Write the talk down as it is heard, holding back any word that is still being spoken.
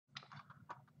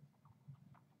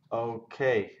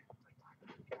Okay.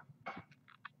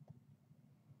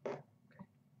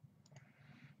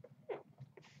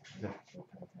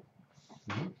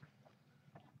 Mhm.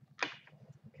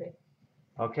 Okay.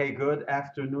 Okay, good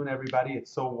afternoon, everybody.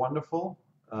 It's so wonderful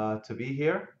to be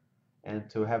here and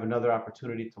to have another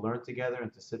opportunity to learn together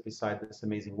and to sit beside this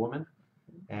amazing woman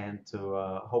and to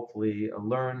hopefully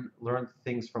learn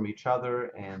things from each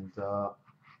other and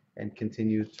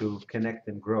continue to connect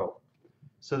and grow.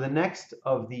 So the next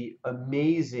of the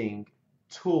amazing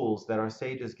tools that our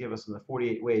sages give us in the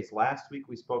 48 ways. Last week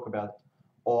we spoke about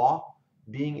awe,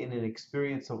 being in an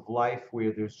experience of life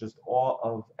where there's just awe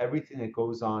of everything that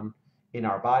goes on in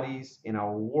our bodies, in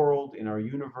our world, in our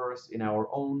universe, in our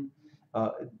own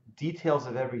uh, details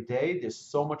of every day. There's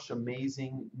so much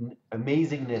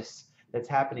amazingness that's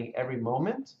happening every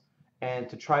moment, and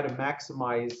to try to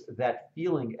maximize that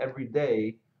feeling every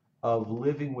day of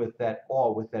living with that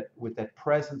awe, with that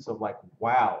presence of like,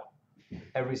 wow,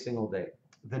 every single day.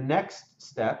 The next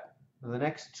step, the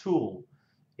next tool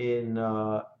in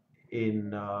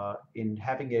in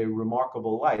having a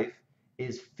remarkable life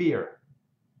is fear.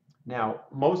 Now,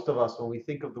 most of us, when we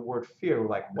think of the word fear, we're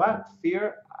like, what?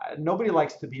 Fear? Nobody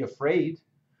likes to be afraid.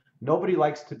 Nobody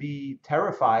likes to be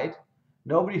terrified.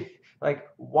 Nobody, like,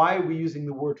 why are we using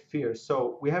the word fear?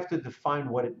 So we have to define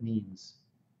what it means.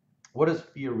 What does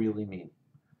fear really mean?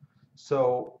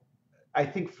 So I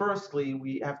think firstly,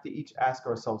 we have to each ask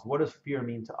ourselves, what does fear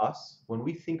mean to us? When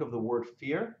we think of the word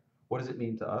fear, what does it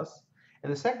mean to us?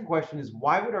 And the second question is,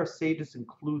 why would our sages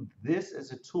include this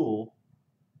as a tool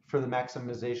for the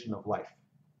maximization of life?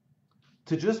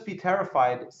 To just be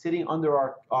terrified, sitting under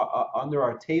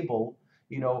our table,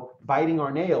 biting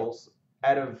our nails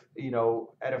out of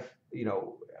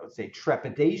I would say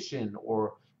trepidation,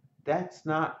 or that's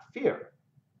not fear,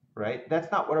 right?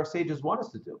 That's not what our sages want us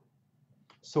to do.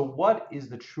 So, what is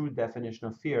the true definition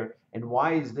of fear, and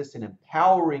why is this an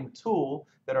empowering tool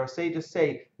that our sages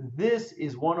say this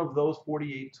is one of those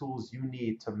 48 tools you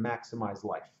need to maximize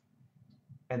life?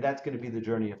 And that's going to be the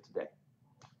journey of today.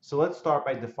 So, let's start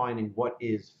by defining what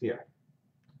is fear.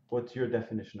 What's your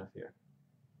definition of fear?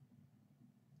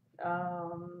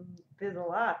 Um, there's a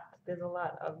lot. There's a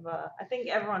lot of. I think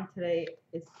everyone today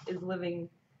is living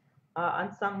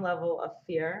on some level of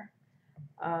fear.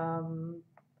 Um,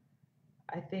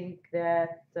 I think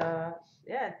that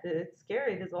yeah, it's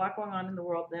scary. There's a lot going on in the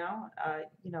world now.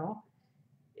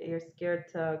 You're scared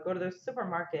to go to the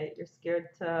supermarket. You're scared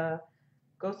to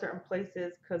go certain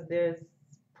places because there's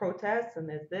protests and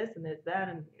there's this and there's that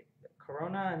and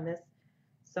corona and this.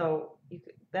 So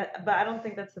but I don't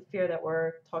think that's the fear that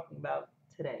we're talking about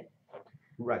today.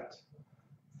 Right.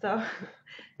 So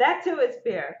that too is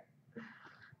fear.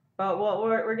 But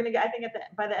we're gonna get. I think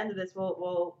by the end of this,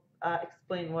 we'll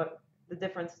explain what the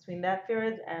difference between that fear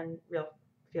is and real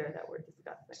fear that we're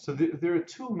discussing. So, there are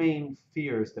two main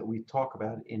fears that we talk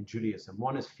about in Judaism.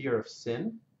 One is fear of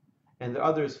sin, and the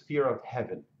other is fear of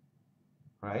heaven,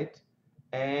 right?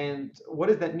 And what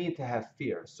does that mean to have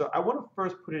fear? So I want to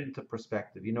first put it into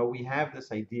perspective. We have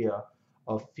this idea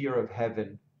of fear of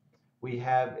heaven. We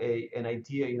have an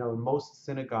idea, in most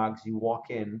synagogues you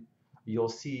walk in, you'll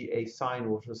see a sign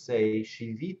which will say,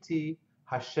 Shiviti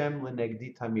Hashem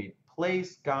lenegdi tamid.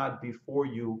 Place God before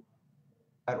you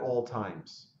at all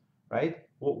times, right?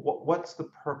 What's the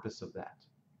purpose of that?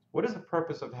 What is the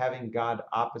purpose of having God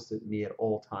opposite me at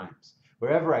all times?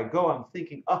 Wherever I go, I'm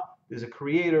thinking, oh, there's a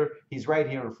creator, he's right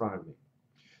here in front of me.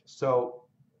 So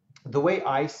the way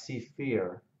I see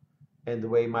fear and the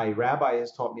way my rabbi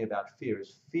has taught me about fear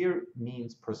is fear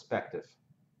means perspective.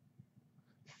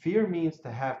 Fear means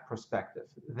to have perspective.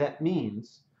 That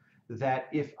means that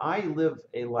if I live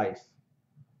a life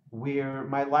where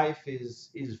my life is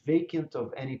vacant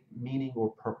of any meaning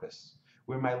or purpose,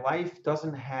 where my life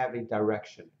doesn't have a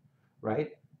direction, right?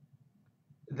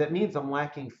 That means I'm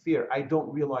lacking fear. I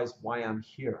don't realize why I'm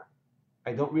here.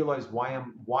 I don't realize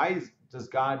does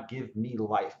God give me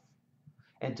life?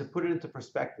 And to put it into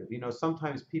perspective,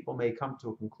 sometimes people may come to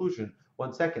a conclusion,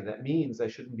 1 second, that means I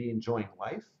shouldn't be enjoying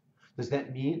life. Does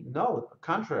that mean? No,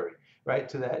 contrary, right?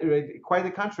 To that, right? Quite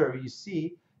the contrary. You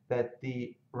see that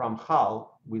the Ramchal,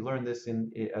 we learned this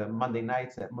in Monday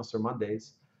nights at Musar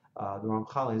Mondays, the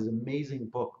Ramchal has an amazing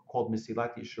book called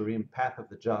Mesilat Yesharim, Path of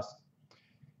the Just.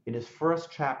 In his first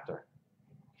chapter,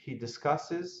 he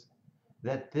discusses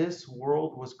that this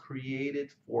world was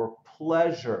created for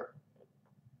pleasure.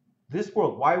 This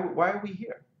world, why are we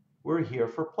here? We're here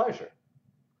for pleasure.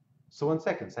 So 1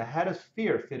 second, so how does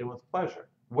fear fit in with pleasure?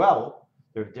 Well,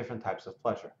 there are different types of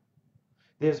pleasure.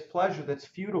 There's pleasure that's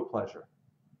futile pleasure,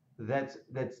 that's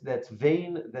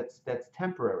vain, that's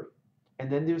temporary.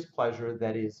 And then there's pleasure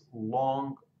that is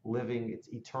long living, it's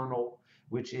eternal,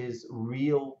 which is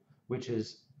real, which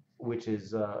is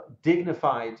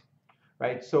dignified,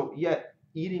 right? So yet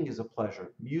eating is a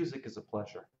pleasure, music is a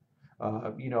pleasure.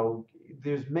 You know,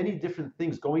 there's many different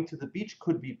things. Going to the beach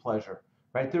could be pleasure,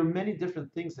 right? There are many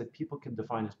different things that people can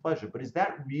define as pleasure. But is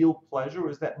that real pleasure, or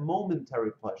is that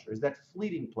momentary pleasure? Is that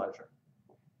fleeting pleasure?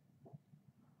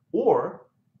 Or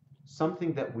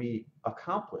something that we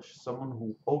accomplish, someone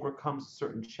who overcomes a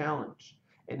certain challenge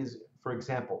and is, for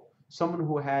example, someone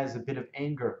who has a bit of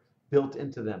anger built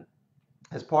into them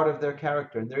as part of their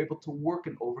character, and they're able to work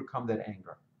and overcome that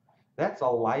anger. That's a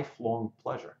lifelong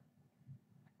pleasure.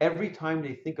 Every time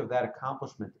they think of that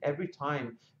accomplishment, every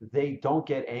time they don't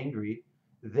get angry,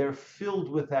 they're filled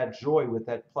with that joy, with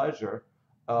that pleasure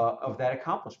of that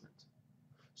accomplishment.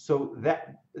 So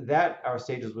that our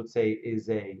sages would say is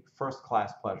a first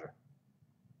class pleasure,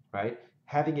 right?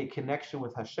 Having a connection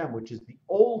with Hashem, which is the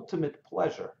ultimate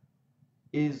pleasure,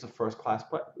 is the first class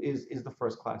is the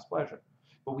first class pleasure.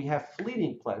 But we have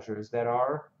fleeting pleasures that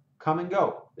are come and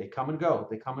go. They come and go.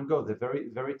 They come and go. They're very,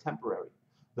 very temporary.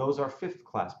 Those are fifth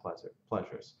class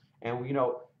pleasures. And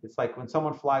it's like when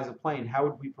someone flies a plane, how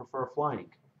would we prefer flying?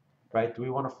 Right? Do we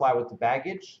want to fly with the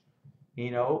baggage,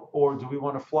 or do we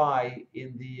want to fly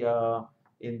in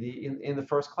the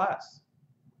first class?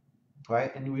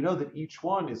 Right? And we know that each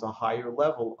one is a higher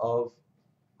level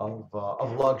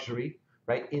of luxury,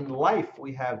 right? In life,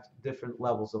 we have different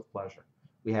levels of pleasure.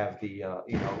 We have the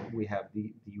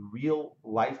real,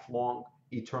 lifelong,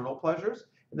 eternal pleasures,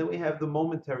 and then we have the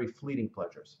momentary, fleeting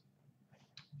pleasures.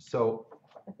 So,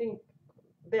 I think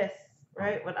this,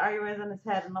 right, what Aryeh is on his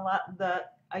head, and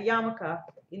a yarmulke,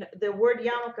 the word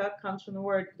yarmulke comes from the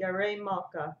word yarei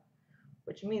malka,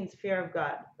 which means fear of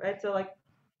God, right? So like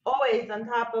always on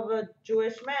top of a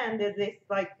Jewish man, there's this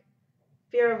like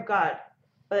fear of God.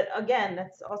 But again,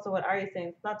 that's also what Aryeh is saying.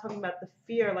 It's not talking about the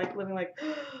fear, like living like,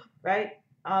 right?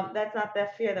 That's not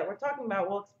that fear that we're talking about.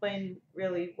 We'll explain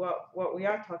really what we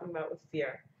are talking about with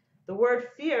fear. The word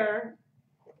fear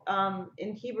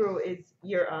in Hebrew is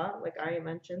yirah, like Aryeh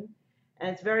mentioned, and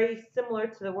it's very similar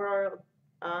to the word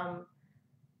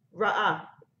ra'ah,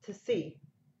 to see,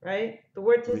 right? The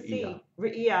word to see,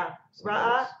 re'iyah,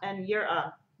 ra'ah and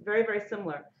yirah, very, very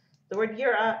similar. The word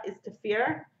yirah is to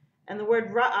fear, and the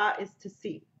word ra'ah is to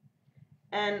see.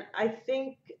 And I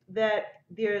think that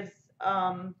there's,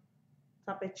 it's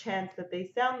not by chance that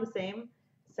they sound the same,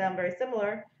 sound very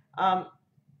similar.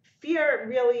 Fear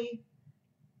really,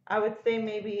 I would say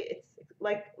maybe it's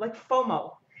like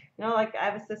FOMO. Like I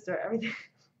have a sister, everything,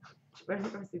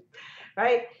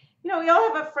 right? We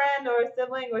all have a friend or a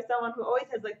sibling or someone who always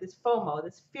has like this FOMO,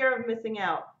 this fear of missing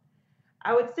out.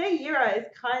 I would say yira is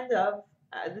kind of,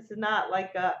 this is not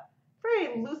like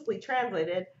very loosely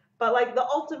translated, but like the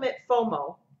ultimate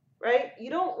FOMO, right?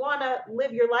 You don't want to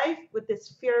live your life with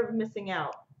this fear of missing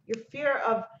out. Your fear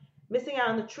of missing out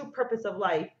on the true purpose of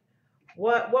life,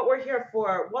 what we're here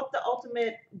for, what the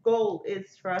ultimate goal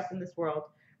is for us in this world,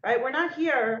 right? We're not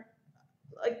here,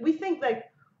 like we think like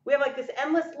we have like this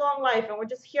endless long life and we're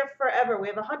just here forever. We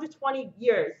have 120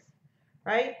 years,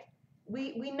 right?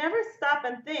 We never stop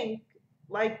and think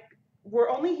like we're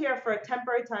only here for a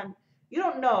temporary time. You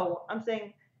don't know. I'm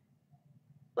saying,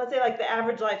 let's say like the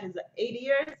average life is 80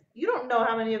 years. You don't know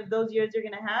how many of those years you're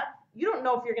going to have. You don't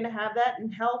know if you're going to have that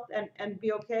in health and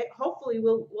be okay. Hopefully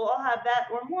we'll all have that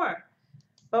or more.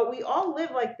 But we all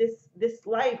live like this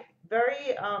life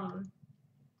very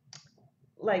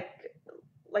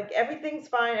like everything's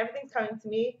fine, everything's coming to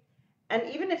me. And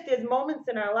even if there's moments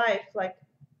in our life, like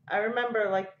I remember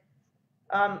like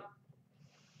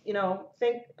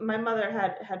think my mother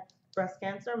had breast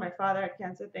cancer, my father had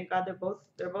cancer, thank God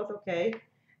they're both okay.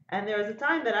 And there was a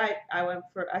time that I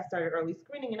started early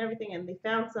screening and everything, and they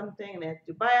found something and they had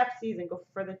to do biopsies and go for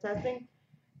further testing.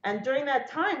 And during that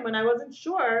time when I wasn't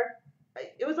sure,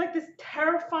 it was like this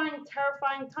terrifying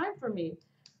time for me,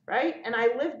 right? And I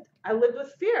lived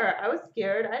with fear. I was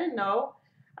scared. I didn't know.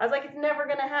 I was like, it's never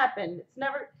gonna happen. It's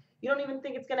never. You don't even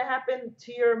think it's gonna happen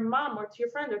to your mom or to your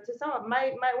friend or to someone.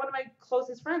 My one of my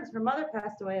closest friends, her mother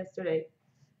passed away yesterday.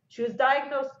 She was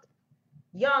diagnosed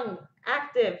young,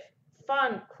 active,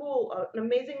 fun, cool, an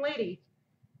amazing lady.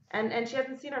 And she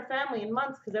hasn't seen her family in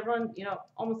months because everyone,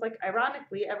 almost like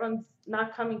ironically, everyone's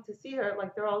not coming to see her.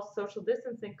 Like they're all social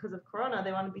distancing because of Corona.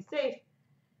 They want to be safe.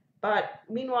 But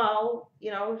meanwhile,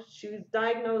 she was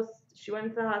diagnosed. She went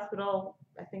into the hospital,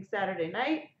 I think Saturday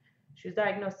night. She was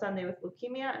diagnosed Sunday with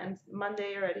leukemia, and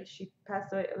Monday already she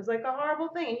passed away. It was like a horrible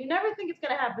thing. And you never think it's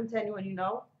going to happen to anyone you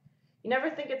know. You never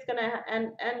think it's going to,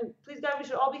 and please God, we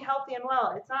should all be healthy and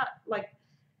well. It's not like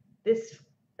this,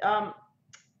 I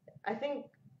think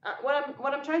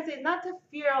what I'm trying to say is not to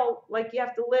feel like you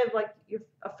have to live like you're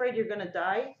afraid you're gonna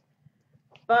die,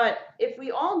 but if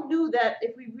we all knew that,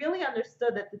 if we really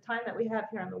understood that the time that we have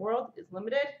here in the world is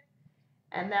limited,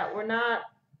 and that we're not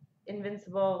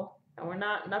invincible and we're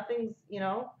not nothing's,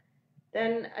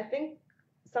 then I think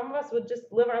some of us would just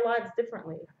live our lives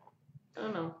differently. I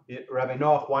don't know. Rabbi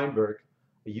Noach Weinberg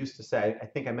used to say, I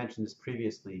think I mentioned this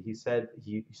previously, he said,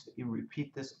 he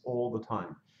repeat this all the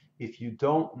time. If you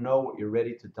don't know what you're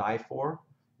ready to die for,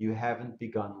 you haven't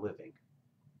begun living,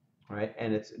 right?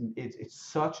 And it's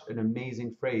such an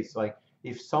amazing phrase. Like,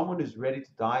 if someone is ready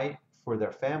to die for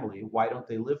their family, why don't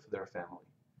they live for their family?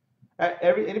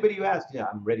 Anybody you ask, yeah,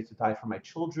 I'm ready to die for my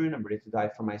children, I'm ready to die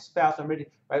for my spouse, I'm ready,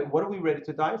 right? What are we ready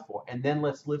to die for? And then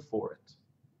let's live for it.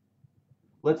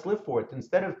 Let's live for it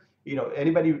instead of,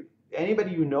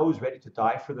 anybody you know is ready to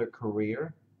die for their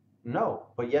career. No,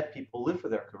 but yet people live for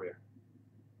their career.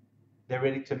 They're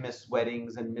ready to miss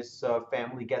weddings and miss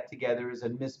family get-togethers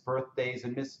and miss birthdays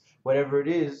and miss whatever it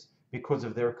is because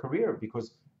of their career.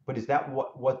 But is that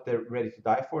what they're ready to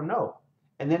die for? No.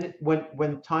 And then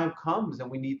when time comes and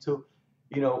we need to,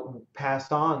 pass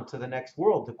on to the next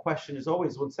world, the question is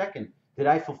always, 1 second, did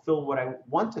I fulfill what I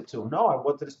wanted to? No, I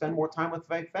wanted to spend more time with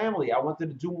my family. I wanted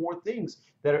to do more things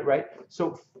right?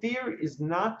 So fear is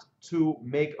not to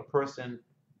make a person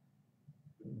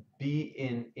be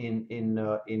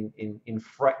in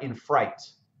fright,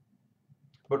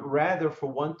 but rather for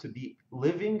one to be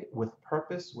living with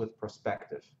purpose, with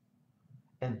perspective.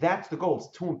 And that's the goal.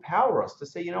 It's to empower us to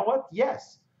say, you know what?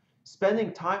 Yes,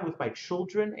 spending time with my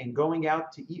children and going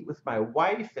out to eat with my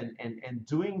wife and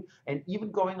doing, and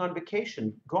even going on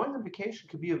vacation. Going on vacation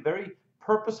could be a very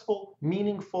purposeful,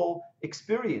 meaningful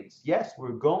experience. Yes,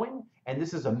 we're going, and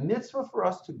this is a mitzvah for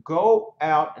us to go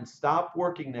out and stop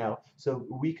working now so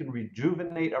we can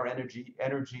rejuvenate our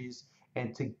energies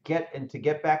and to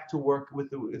get back to work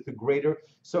with the greater.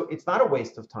 So it's not a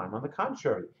waste of time. On the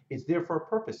contrary, it's there for a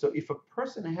purpose. So if a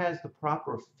person has the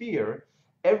proper fear,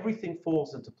 everything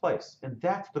falls into place. And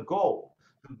that's the goal.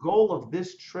 The goal of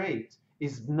this trait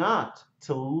is not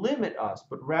to limit us,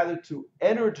 but rather to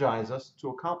energize us to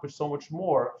accomplish so much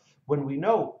more when we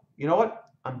know, you know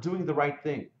what, I'm doing the right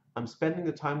thing. I'm spending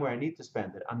the time where I need to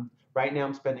spend it. Right now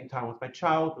I'm spending time with my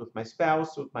child, with my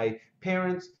spouse, with my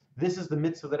parents. This is the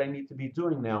mitzvah that I need to be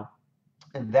doing now.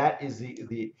 And that is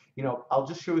I'll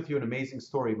just share with you an amazing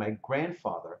story. My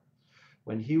grandfather,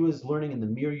 when he was learning in the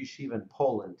Mir Yeshiva in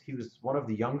Poland, he was one of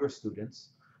the younger students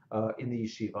in the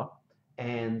yeshiva.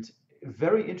 And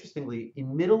very interestingly,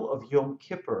 in middle of Yom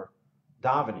Kippur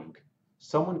davening,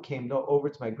 someone came over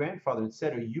to my grandfather and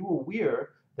said, "Are you aware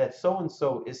that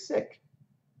so-and-so is sick?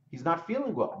 He's not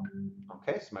feeling well."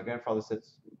 Okay, so my grandfather said,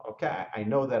 "Okay, I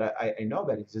know that. I know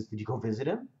that." He says, "Did you go visit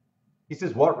him?" He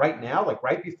says, "What, right now? Like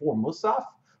right before Musaf?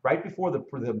 Right before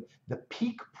the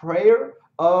peak prayer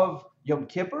of Yom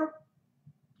Kippur?"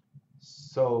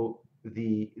 So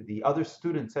the other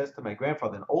student says to my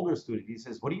grandfather, an older student, he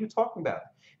says, "What are you talking about?"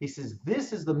 He says,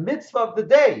 "This is the mitzvah of the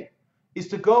day, is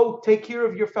to go take care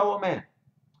of your fellow man."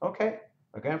 Okay.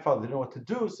 My grandfather didn't know what to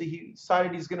do, so he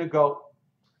decided he's going to go.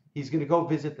 He's going to go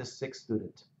visit the sick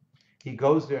student. He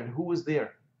goes there, and who was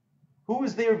there? Who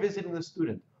was there visiting the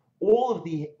student? All of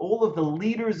the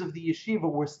leaders of the yeshiva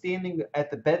were standing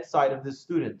at the bedside of this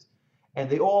student, and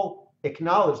they all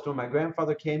acknowledged when my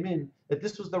grandfather came in that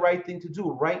this was the right thing to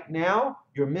do. Right now,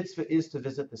 your mitzvah is to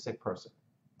visit the sick person.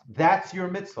 That's your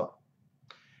mitzvah.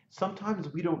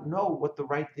 Sometimes we don't know what the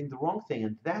right thing, the wrong thing,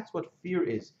 and that's what fear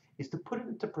is to put it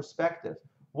into perspective.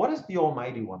 What does the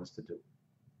Almighty want us to do?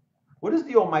 What does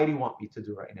the Almighty want me to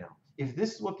do right now? If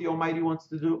this is what the Almighty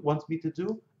wants me to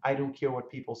do, I don't care what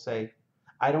people say.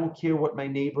 I don't care what my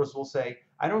neighbors will say.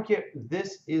 I don't care.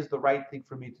 This is the right thing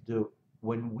for me to do.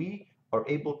 When we are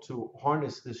able to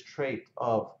harness this trait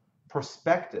of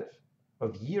perspective,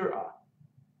 of yirah,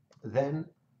 then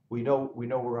we know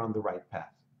we're on the right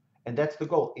path, and that's the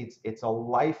goal. It's a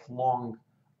lifelong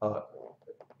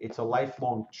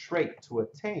trait to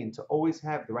attain, to always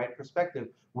have the right perspective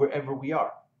wherever we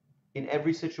are, in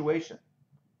every situation.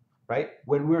 Right?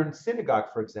 When we're in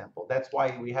synagogue, for example, that's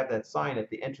why we have that sign at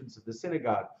the entrance of the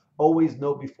synagogue, "Always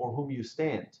know before whom you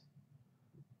stand."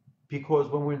 Because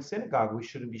when we're in synagogue, we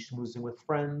shouldn't be schmoozing with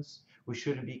friends. We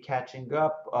shouldn't be catching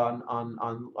up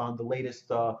on the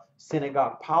latest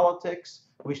synagogue politics.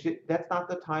 That's not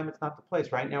the time, it's not the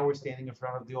place. Right now we're standing in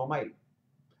front of the Almighty.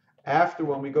 After,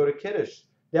 when we go to Kiddush,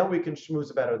 then we can schmooze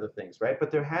about other things, right?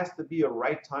 But there has to be a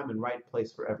right time and right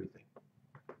place for everything.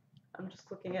 I'm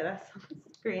just looking at us on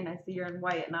the screen. I see you're in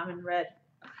white and I'm in red.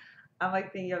 I'm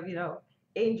like thinking of,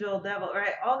 angel, devil,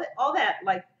 right? All that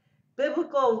like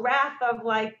biblical wrath of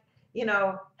like,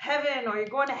 heaven or you're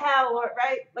going to hell, or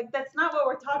right? Like that's not what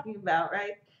we're talking about,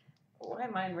 right? Why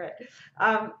am I in red?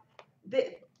 Um,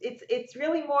 it's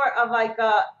really more of like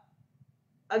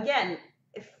again,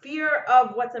 fear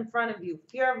of what's in front of you,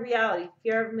 fear of reality,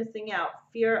 fear of missing out,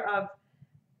 fear of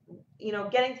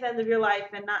getting to the end of your life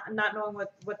and not knowing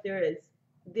what there is.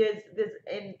 There's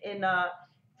in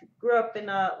grew up in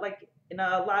a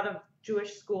lot of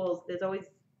Jewish schools. There's always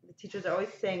the teachers are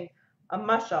always saying a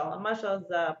mashal. A mashal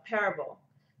is a parable.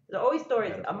 There's always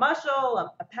stories. A mashal,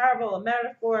 a parable, a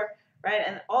metaphor, right?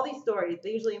 And all these stories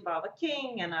they usually involve a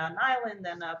king and an island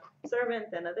and a servant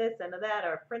and a this and a that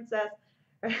or a princess,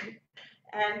 right?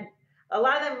 And a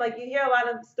lot of them, like you hear a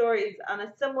lot of stories on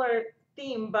a similar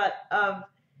theme, but of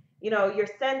you're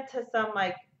sent to some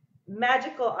like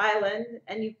magical island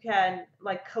and you can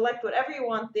like collect whatever you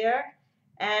want there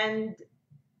and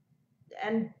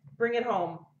bring it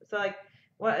home. So like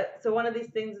one of these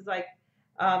things is like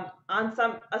on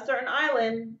a certain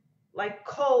island, like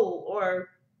coal or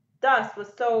dust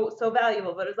was so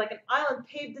valuable, but it was like an island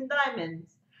paved in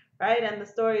diamonds, right? And the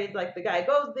story is like the guy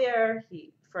goes there,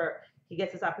 he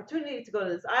gets this opportunity to go to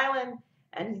this island,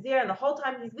 and he's there, and the whole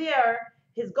time he's there,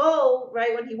 his goal,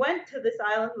 right, when he went to this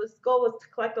island, his goal was to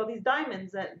collect all these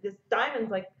diamonds, and this diamonds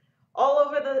like all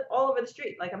over the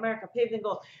street, like America paved in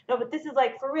gold. No, but this is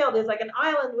like for real. There's like an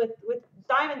island with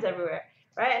diamonds everywhere,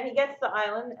 right? And he gets to the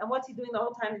island, and what's he doing the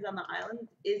whole time he's on the island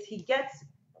is he gets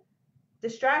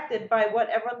distracted by what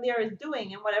everyone there is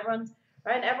doing and what everyone's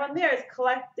right. And everyone there is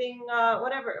collecting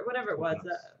whatever it was.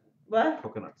 What?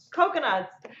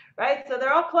 Coconuts, right? So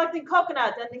they're all collecting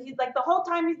coconuts, and he's like the whole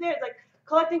time he's there, it's like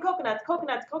collecting coconuts,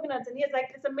 and he has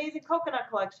like this amazing coconut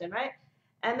collection, right?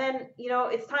 And then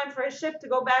it's time for his ship to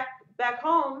go back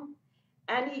home,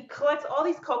 and he collects all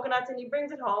these coconuts and he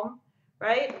brings it home,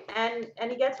 right? And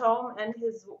he gets home, and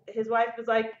his wife is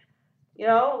like,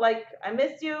 like, I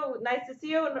missed you, nice to see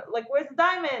you, and like, where's the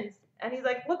diamonds? And he's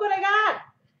like, look what I got.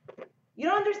 You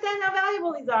don't understand how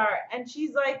valuable these are. And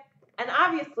she's like, and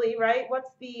obviously, right? What's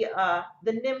the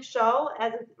nimshal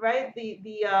as it, right?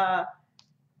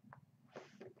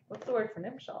 What's the word for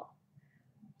nimshal?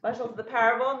 Mashal is the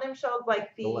parable. Nimshal is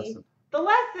like the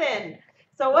lesson.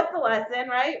 So what's the lesson,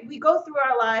 right? We go through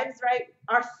our lives, right?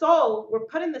 Our soul, we're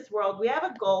put in this world. We have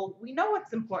a goal. We know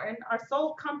what's important. Our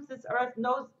soul comes to this earth,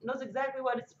 knows exactly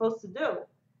what it's supposed to do,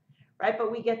 right?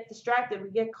 But we get distracted.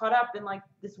 We get caught up in like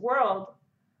this world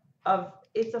of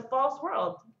it's a false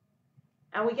world.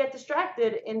 And we get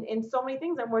distracted in so many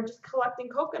things, and we're just collecting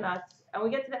coconuts. And we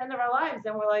get to the end of our lives,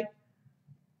 and we're like,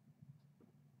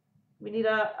 we need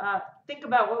to think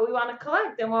about what we want to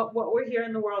collect and what we're here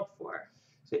in the world for.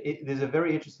 So there's a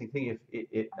very interesting thing.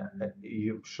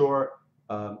 You're sure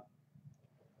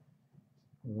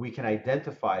we can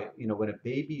identify, when a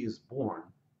baby is born,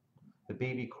 the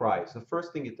baby cries. The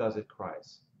first thing it does, it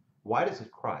cries. Why does it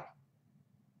cry?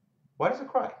 Why does it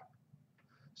cry?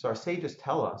 So our sages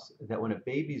tell us that when a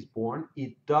baby is born,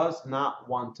 it does not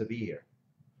want to be here.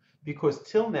 Because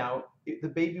till now, the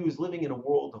baby was living in a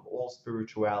world of all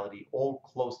spirituality, all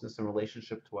closeness and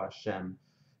relationship to Hashem.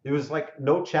 There was like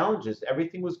no challenges.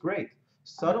 Everything was great.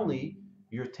 Suddenly,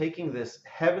 you're taking this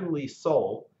heavenly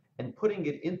soul and putting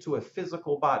it into a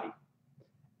physical body.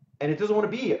 And it doesn't want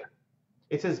to be here.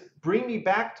 It says, bring me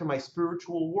back to my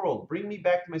spiritual world. Bring me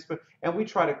back to my spirit. And we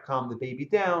try to calm the baby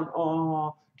down.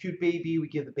 Oh, cute baby. We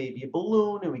give the baby a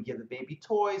balloon, and we give the baby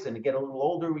toys. And to get a little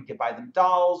older, we can buy them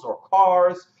dolls or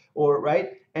cars, or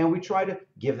right. And we try to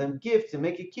give them gifts and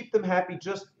keep them happy.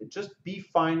 Just be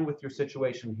fine with your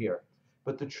situation here.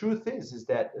 But the truth is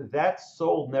that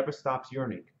soul never stops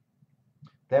yearning.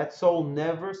 That soul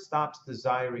never stops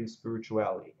desiring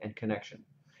spirituality and connection.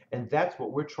 And that's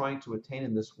what we're trying to attain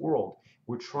in this world.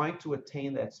 We're trying to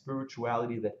attain that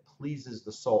spirituality that pleases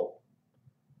the soul.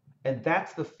 And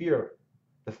that's the fear.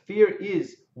 The fear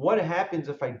is, what happens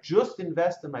if I just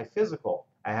invest in my physical?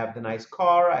 I have the nice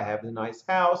car, I have the nice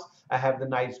house, I have the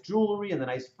nice jewelry and the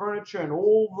nice furniture and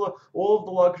all of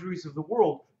the luxuries of the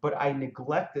world, but I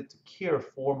neglected to care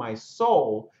for my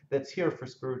soul that's here for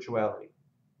spirituality.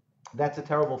 That's a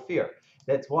terrible fear.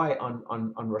 That's why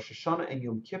on Rosh Hashanah and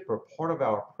Yom Kippur, part of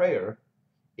our prayer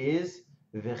is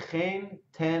V'chein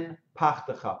ten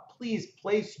pachtecha. Please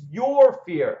place your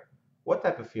fear. What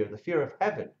type of fear? The fear of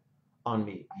heaven on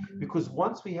me. Because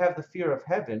once we have the fear of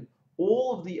heaven,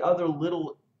 all of the other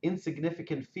little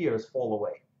insignificant fears fall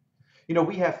away.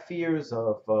 We have fears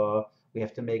of we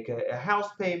have to make a house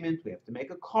payment, we have to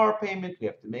make a car payment, we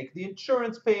have to make the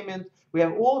insurance payment. We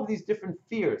have all of these different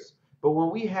fears. But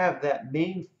when we have that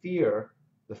main fear,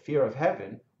 the fear of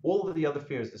heaven, all of the other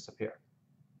fears disappear.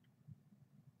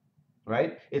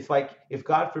 right? It's like if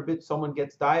God forbid someone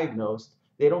gets diagnosed,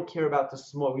 they don't care about the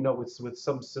small, with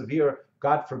some severe,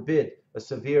 God forbid, a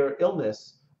severe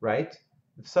illness, right?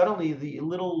 Suddenly the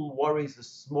little worries, the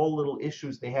small little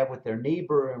issues they have with their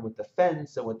neighbor and with the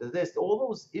fence and with the this, all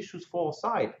those issues fall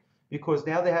aside because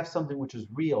now they have something which is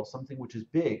real, something which is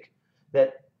big,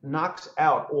 that knocks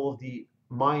out all of the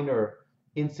minor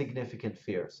insignificant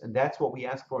fears. And that's what we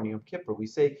ask for in Yom Kippur. We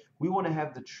say we want to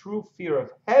have the true fear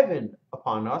of heaven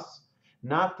upon us,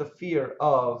 not the fear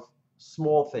of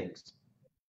small things.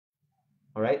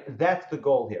 All right, that's the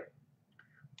goal here.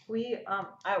 Really,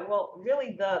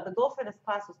 the goal for this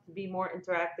class was to be more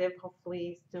interactive.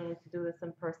 Hopefully, soon we can do this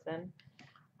in person.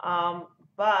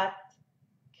 But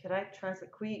could I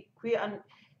translate?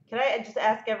 Can I just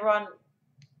ask everyone,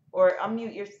 or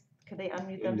unmute your? Could they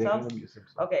unmute themselves?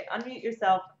 Okay, unmute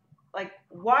yourself. Like,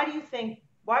 why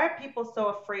are people so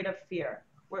afraid of fear?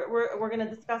 We're going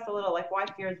to discuss a little, like, why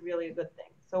fear is really a good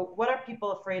thing. So what are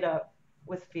people afraid of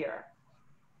with fear?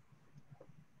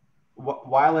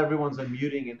 While everyone's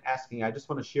unmuting and asking, I just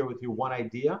want to share with you one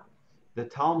idea. The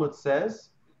Talmud says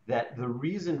that the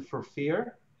reason for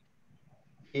fear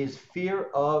is fear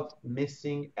of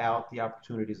missing out the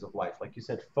opportunities of life. Like you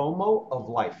said, FOMO of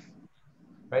life,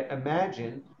 right?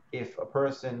 Imagine if a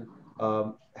person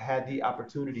had the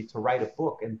opportunity to write a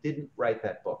book and didn't write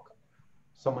that book.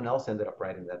 Someone else ended up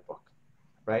writing that book,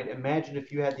 right? Imagine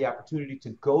if you had the opportunity to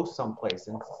go someplace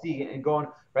and see and go on,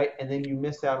 right? And then you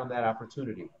miss out on that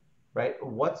opportunity, right?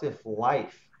 What if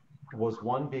life was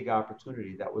one big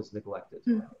opportunity that was neglected?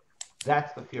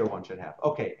 That's the fear one should have.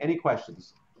 Okay, any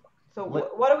questions? So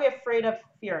what are we afraid of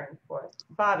fearing for?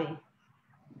 Bobby?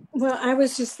 Well, I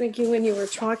was just thinking when you were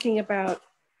talking about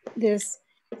this,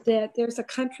 that there's a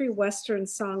country western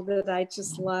song that I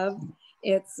just love.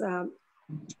 It's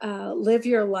live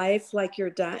your life like you're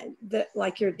dying,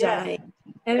 dying.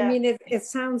 And I mean, it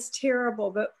sounds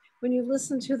terrible, but when you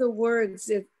listen to the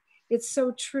words, it's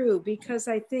so true, because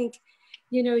I think,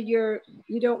 you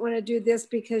don't want to do this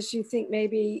because you think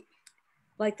maybe,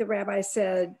 like the rabbi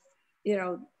said,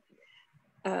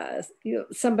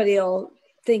 somebody will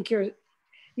think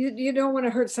you don't want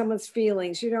to hurt someone's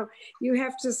feelings. You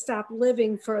have to stop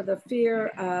living for the fear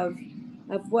of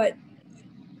what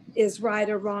is right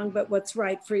or wrong, but what's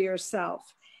right for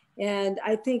yourself. And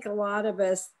I think a lot of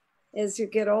us, as you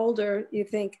get older, you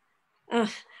think,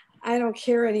 I don't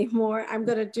care anymore. I'm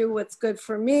going to do what's good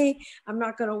for me. I'm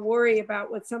not going to worry about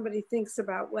what somebody thinks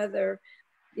about whether,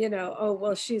 oh,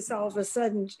 well, she's all of a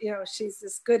sudden, she's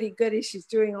this goody. She's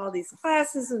doing all these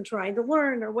classes and trying to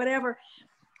learn or whatever.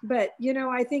 But,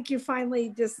 I think you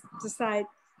finally just decide,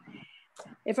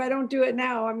 if I don't do it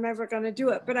now, I'm never going to do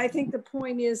it. But I think the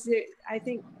point is that I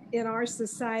think in our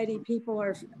society, people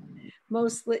are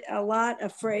mostly a lot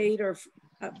afraid or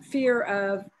fear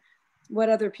of what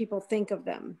other people think of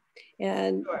them.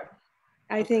 And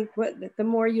I think the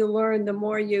more you learn, the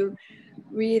more you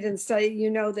read and study,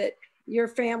 that your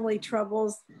family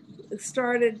troubles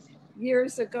started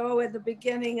years ago at the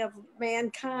beginning of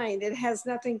mankind. It has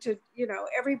nothing to,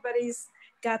 everybody's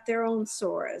got their own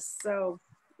sores. So,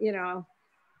 I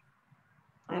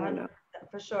don't know.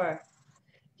 For sure.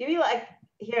 Give me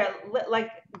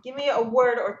give me a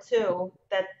word or two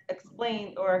that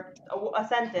explain, or a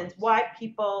sentence, what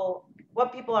people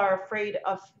are afraid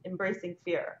of embracing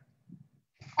fear.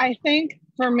 I think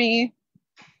for me,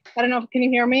 I don't know, can you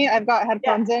hear me? I've got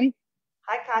headphones in.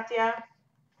 Hi, Katya.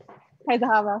 Hi,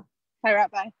 Zehava. Hi,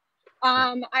 Rabbi.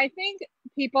 I think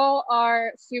people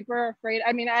are super afraid.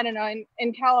 I mean, I don't know,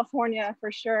 in California,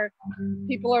 for sure,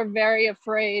 people are very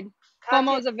afraid.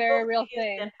 FOMO is a very real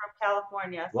thing. From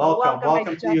California. So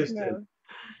welcome to Houston.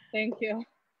 Thank you.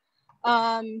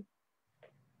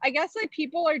 I guess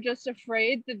people are just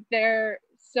afraid that they're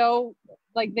so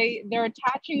they're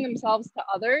attaching themselves to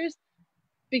others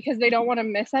because they don't want to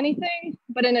miss anything.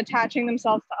 But in attaching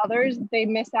themselves to others, they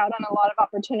miss out on a lot of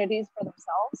opportunities for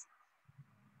themselves.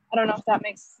 I don't know if that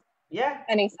makes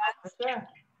any sense. Sure.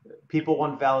 People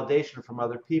want validation from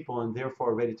other people and therefore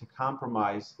are ready to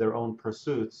compromise their own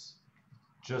pursuits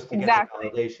just to get the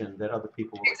validation that other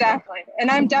people will accept. And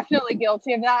I'm definitely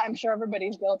guilty of that. I'm sure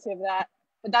everybody's guilty of that.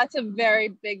 But that's a very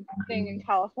big thing in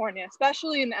California,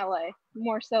 especially in LA,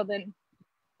 more so than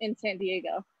in San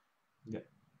Diego. Yeah.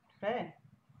 Okay.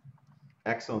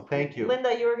 Excellent. Thank you.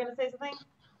 Linda, you were going to say something?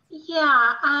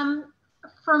 Yeah.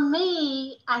 For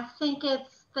me, I think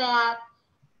it's that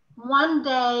one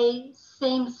day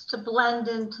seems to blend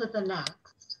into the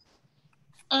next.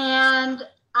 And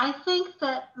I think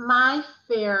that my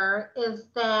fear is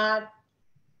that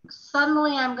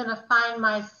suddenly I'm going to find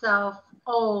myself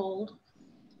old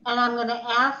and I'm going to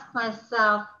ask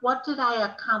myself, what did I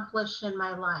accomplish in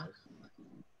my life?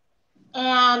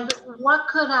 And what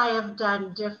could I have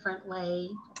done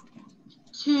differently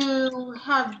to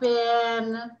have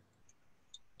been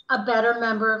a better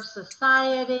member of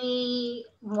society,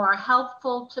 more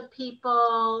helpful to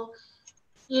people?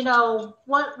 You know,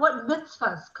 what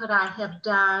mitzvahs could I have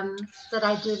done that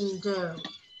I didn't do?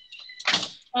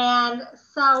 And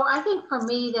so I think for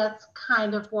me, that's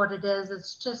kind of what it is.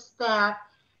 It's just that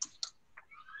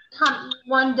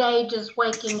one day just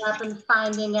waking up and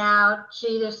finding out,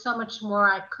 gee, there's so much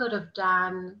more I could have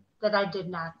done that I did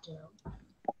not do.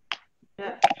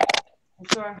 Yeah,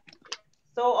 sure.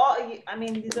 So I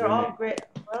mean, these are Renee. all great.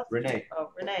 Renee.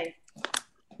 Oh, Renee.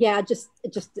 Yeah, just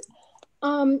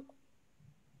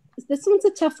this one's a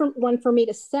tough one for me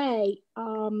to say.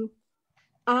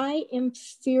 I am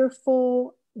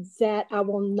fearful that I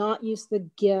will not use the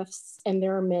gifts, and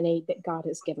there are many that God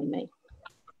has given me.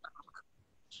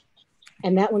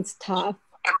 And that one's tough.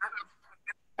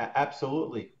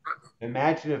 Absolutely.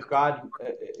 Imagine if God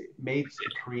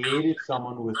created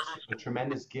someone with a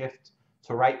tremendous gift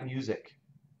to write music,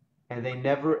 and they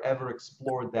never ever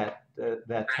explored that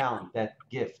talent, that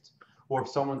gift, or if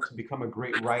someone to become a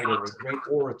great writer, a great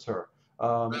orator,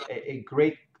 a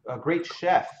great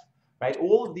chef, right?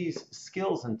 All of these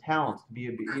skills and talents to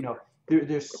be,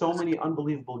 there's so many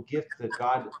unbelievable gifts that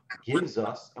God gives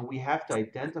us, and we have to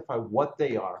identify what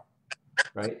they are,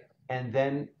 right? And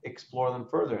then explore them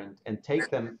further and take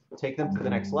them to the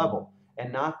next level,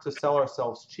 and not to sell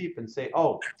ourselves cheap and say,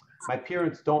 oh, my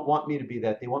parents don't want me to be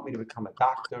that. They want me to become a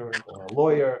doctor or a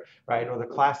lawyer, right? Or the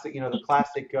classic,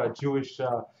 Jewish,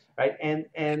 right? And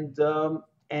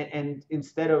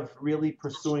instead of really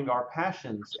pursuing our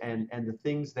passions and the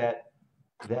things that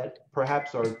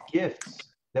perhaps are gifts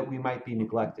that we might be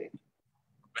neglecting.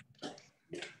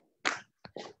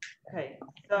 Okay,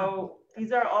 so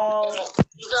these are all.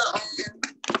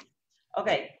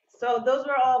 Okay, so those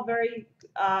were all very,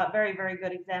 very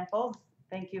good examples.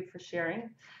 Thank you for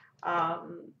sharing.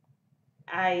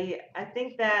 I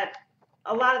think that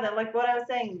a lot of them, like what I was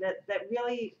saying, that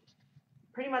really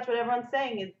pretty much what everyone's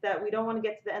saying is that we don't want to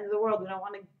get to the end of the world. We don't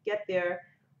want to get there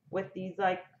with these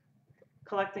like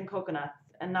collecting coconuts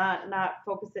and not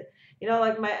focus it. You know,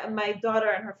 like my daughter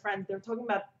and her friends, they're talking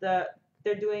about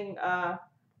they're doing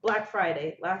Black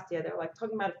Friday last year. They're like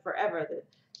talking about it forever.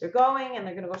 They're going and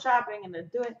they're gonna go shopping and they're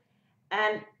doing,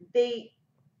 and they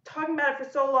talking about it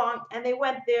for so long, and they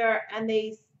went there and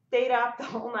they stayed up the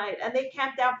whole night and they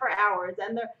camped out for hours,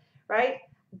 and they're right.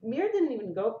 Mir didn't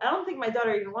even go. I don't think my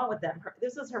daughter even went with them.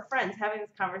 This was her friends having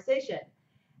this conversation,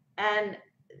 and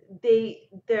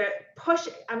they're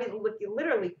pushing. I mean, like, you're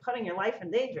literally putting your life in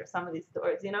danger. Some of these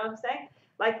stores, you know what I'm saying?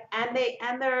 Like,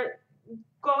 and they're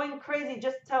going crazy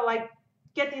just to like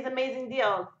get these amazing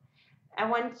deals. And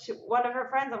when one of her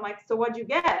friends, I'm like, so what'd you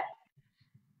get?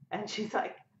 And she's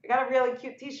like, I got a really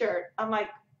cute T-shirt. I'm like,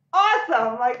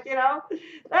 awesome, like,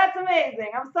 that's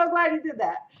amazing. I'm so glad you did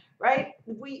that, right?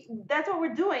 That's what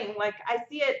we're doing. Like, I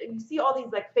see it. You see all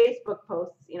these like Facebook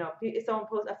posts. If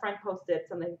a friend posted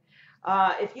something.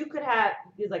 If you could have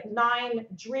these like 9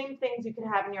 dream things you could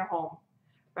have in your home,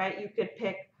 right? You could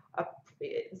pick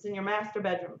it's in your master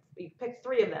bedroom. You pick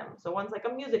 3 of them. So one's like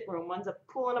a music room, one's a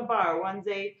pool and a bar, one's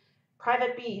a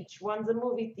private beach, one's a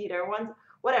movie theater, one's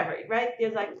whatever, right?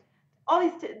 There's like all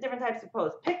these different types of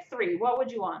posts. Pick 3. What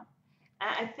would you want?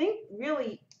 And I think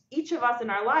really each of us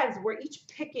in our lives, we're each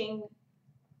picking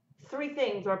 3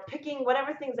 things, or picking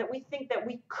whatever things that we think that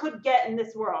we could get in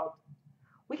this world.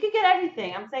 We could get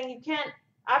everything. I'm saying you can't,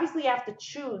 obviously you have to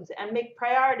choose and make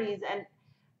priorities,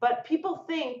 but people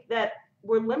think that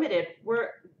we're limited.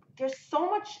 There's so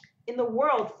much in the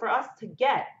world for us to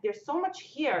get. There's so much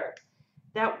here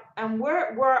and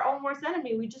we're our own worst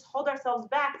enemy. We just hold ourselves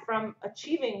back from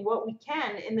achieving what we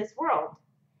can in this world.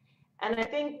 And I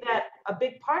think that a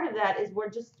big part of that is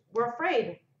we're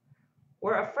afraid.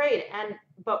 We're afraid.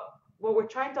 But what we're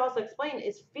trying to also explain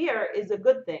is fear is a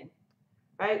good thing,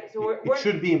 right? So it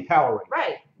should be empowering.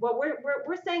 Right. What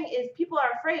we're saying is people are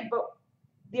afraid, but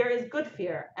there is good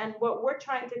fear. And what we're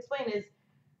trying to explain is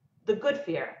the good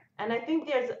fear. And I think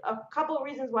there's a couple of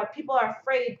reasons why people are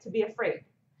afraid to be afraid.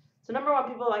 So number one,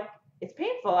 people are like, it's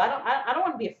painful. I don't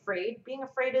want to be afraid. Being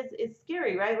afraid is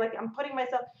scary, right? Like, I'm putting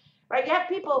myself, right? You have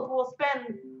people who will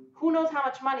spend who knows how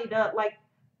much money to like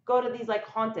go to these like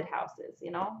haunted houses,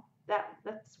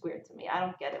 that's weird to me. I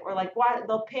don't get it. Or like, why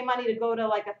they'll pay money to go to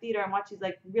like a theater and watch these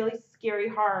like really scary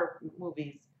horror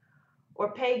movies,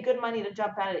 or pay good money to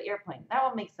jump out of the airplane. That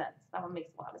one makes sense. That one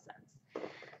makes a lot of sense.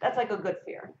 That's like a good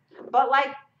fear. But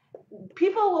like,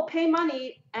 people will pay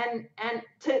money and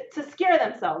to scare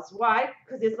themselves. Why?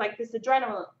 Because it's like this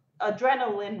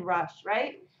adrenaline rush,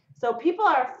 right? So people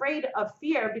are afraid of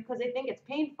fear because they think it's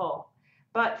painful,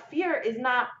 but fear is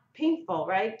not painful,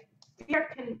 right? Fear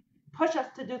can push us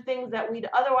to do things that we'd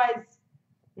otherwise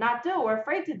not do or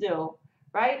afraid to do,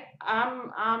 right?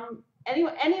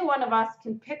 Any one of us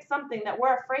can pick something that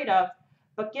we're afraid of,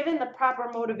 but given the proper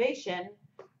motivation,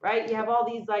 right? You have all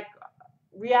these like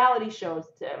reality shows,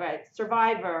 right?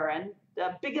 Survivor and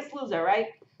The Biggest Loser, right?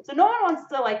 So no one wants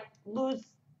to like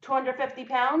lose 250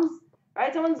 pounds,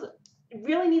 right? Someone's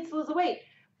really needs to lose the weight,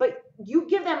 but you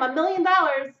give them $1 million.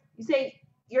 You say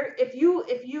if you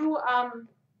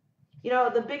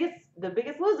the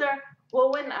biggest loser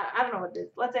will win. I don't know what it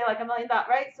is. Let's say like $1 million,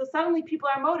 right? So suddenly people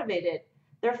are motivated.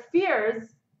 Their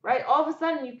fears, right? All of a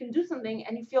sudden you can do something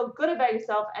and you feel good about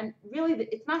yourself. And really,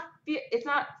 it's not fear. It's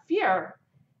not fear.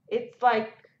 It's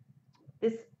like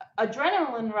this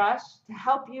adrenaline rush to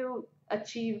help you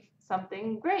achieve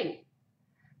something great.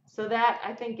 So that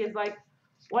I think is like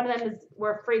one of them is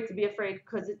we're afraid to be afraid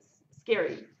because it's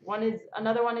scary.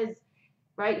 Another one is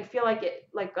right. You feel like it.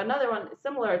 Like another one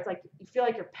similar. It's like you feel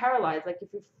like you're paralyzed. Like if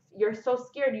you're so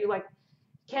scared, you like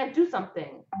can't do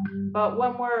something. But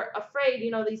when we're afraid,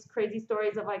 these crazy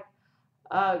stories of like,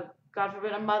 God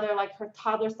forbid, a mother like her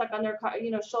toddler stuck under a car.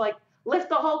 She'll like lift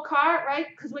the whole car, right?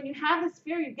 Because when you have this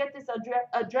fear, you get this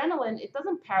adrenaline. It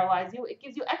doesn't paralyze you. It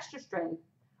gives you extra strength.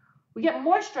 We get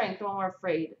more strength when we're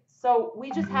afraid. So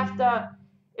we just have to,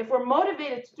 if we're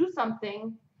motivated to do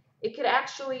something, it could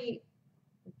actually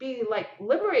be like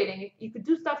liberating. You could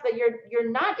do stuff that you're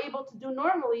not able to do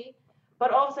normally,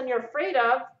 but all of a sudden you're afraid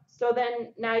of. So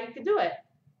then now you could do it.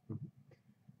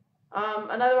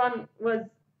 Another one was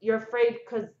you're afraid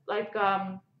because like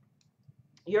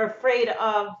you're afraid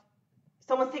of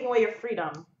someone's taking away your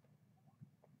freedom,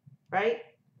 right?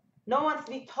 No one wants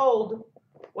to be told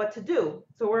what to do.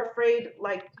 So we're afraid,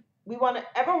 like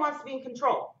everyone wants to be in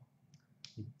control.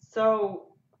 So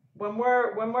when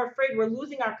we're afraid we're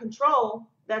losing our control,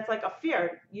 that's like a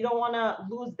fear. You don't want to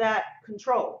lose that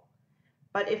control.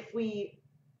 But if we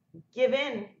give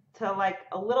in to like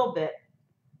a little bit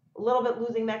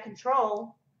losing that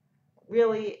control,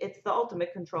 really it's the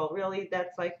ultimate control. Really,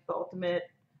 that's like the ultimate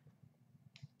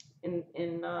in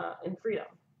freedom.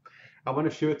 I want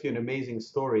to share with you an amazing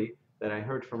story that I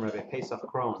heard from Rabbi Pesach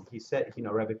Krohn. He said,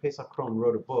 Rabbi Pesach Krohn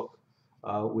wrote a book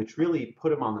which really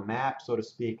put him on the map, so to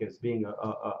speak, as being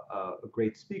a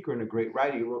great speaker and a great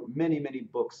writer. He wrote many, many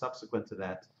books subsequent to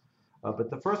that.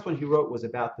 But the first one he wrote was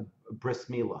about the bris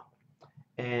milah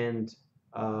and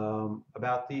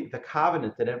about the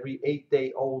covenant that every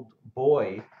 8-day-old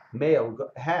boy, male,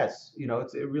 has.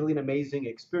 It's really an amazing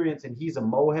experience, and he's a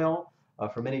mohel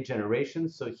for many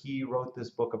generations, so he wrote this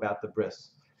book about the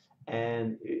bris.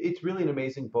 And it's really an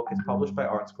amazing book. It's published by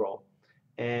ArtScroll.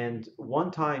 And one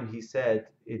time he said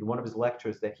in one of his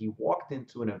lectures that he walked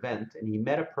into an event and he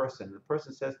met a person. And the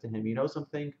person says to him, "You know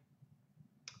something?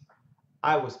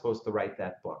 I was supposed to write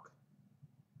that book."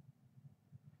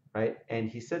 Right? And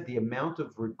he said the amount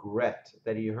of regret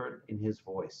that he heard in his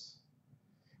voice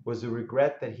was a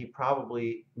regret that he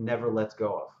probably never lets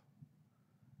go of.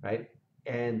 Right?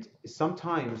 And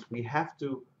sometimes we have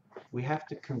to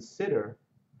consider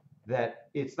that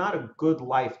it's not a good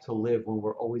life to live when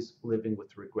we're always living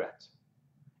with regret.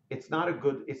 It's not a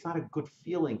good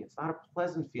feeling. It's not a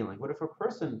pleasant feeling. But if a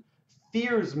person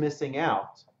fears missing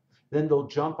out, then they'll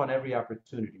jump on every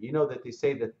opportunity. You know that they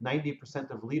say that 90%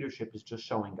 of leadership is just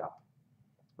showing up,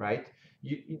 right?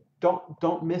 You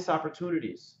don't miss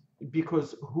opportunities,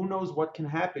 because who knows what can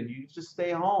happen. You just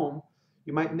stay home,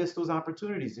 you might miss those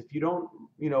opportunities. If you don't,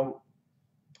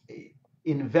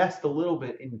 invest a little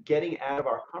bit in getting out of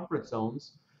our comfort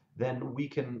zones, then we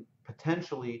can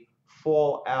potentially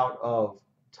fall out of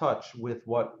touch with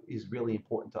what is really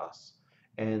important to us.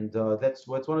 And that's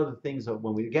one of the things that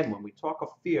when we talk of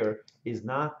fear, is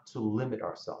not to limit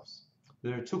ourselves.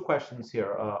 There are two questions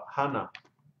here. Hannah,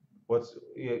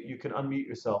 you can unmute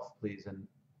yourself, please, and you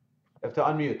have to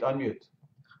unmute.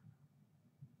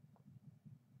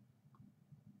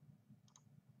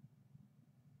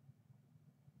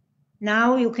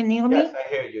 Now you can hear me? Yes, I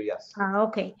hear you, yes.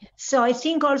 Okay. So I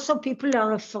think also people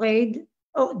are afraid,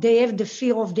 they have the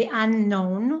fear of the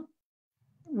unknown.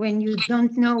 When you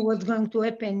don't know what's going to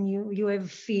happen, you have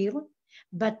fear.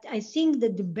 But I think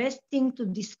that the best thing to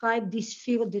describe this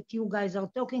fear that you guys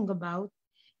are talking about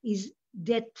is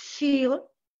that fear,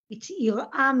 it's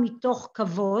irah mitoch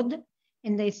kavod.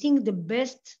 And I think the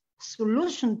best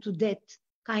solution to that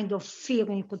kind of fear,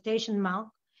 in quotation mark,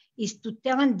 is to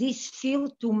turn this fear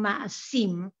to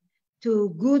ma'asim,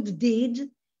 to good deed,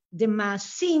 the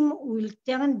מעשים will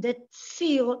turn that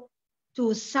fear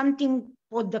to something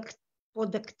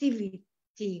productivity,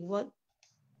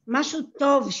 משהו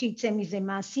טוב שיצא מזה,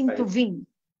 מעשים טובים.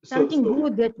 Something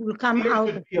good that will come fear out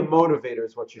should of be a it. motivator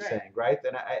is what you're saying, right?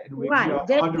 And we, Right, you know,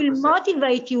 that 100%. will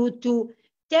motivate you to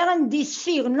turn this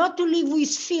fear, not to live with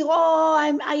fear,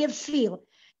 I have fear.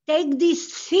 Take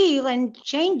this fear and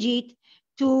change it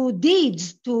to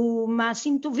deeds, to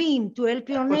מעשים טובים, to help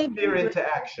your Put neighbor. fear into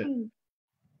action.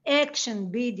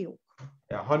 Action, בדיוק.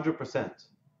 Yeah, 100%.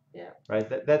 Yeah. Right.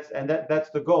 That's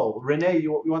the goal. Renee,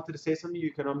 you wanted to say something?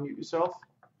 You can unmute yourself.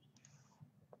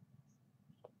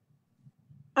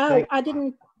 Oh, I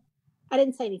didn't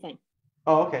say anything.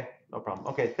 Oh, okay. No problem.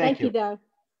 Okay, Thank you, though.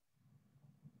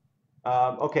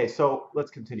 Okay, so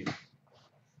let's continue.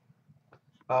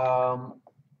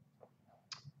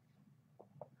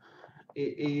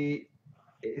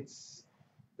 It's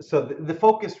so the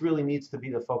focus really needs to be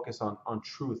the focus on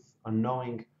truth, on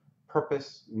knowing purpose,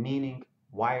 meaning.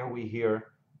 Why are we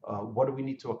here? What do we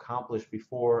need to accomplish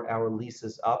before our lease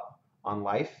is up on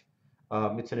life?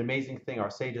 It's an amazing thing. Our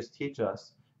sages teach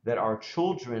us that our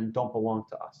children don't belong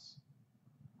to us.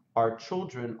 Our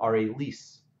children are a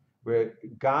lease, where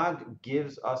God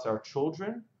gives us our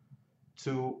children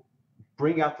to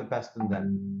bring out the best in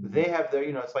them. They have their,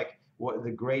 it's like what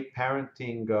the great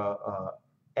parenting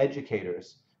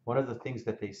educators, one of the things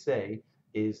that they say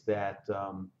is that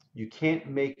you can't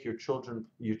make your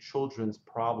children's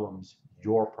problems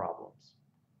your problems,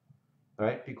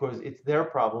 right? Because it's their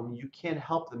problem. You can't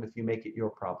help them if you make it your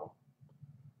problem.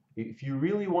 If you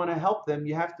really want to help them,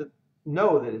 you have to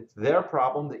know that it's their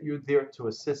problem, that you're there to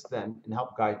assist them and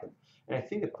help guide them. And I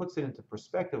think it puts it into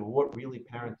perspective of what really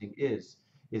parenting is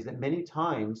that many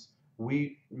times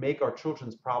we make our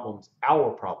children's problems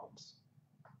our problems,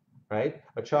 right?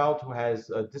 A child who has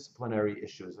disciplinary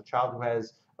issues, a child who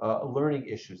has learning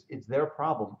issues, it's their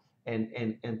problem.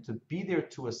 And to be there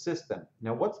to assist them.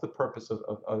 Now, what's the purpose of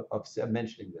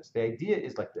mentioning this? The idea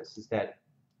is like this, is that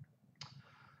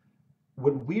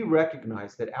when we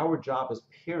recognize that our job as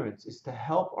parents is to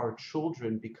help our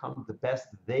children become the best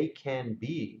they can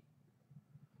be,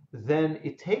 then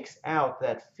it takes out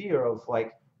that fear of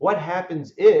like, what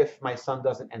happens if my son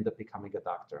doesn't end up becoming a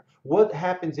doctor? What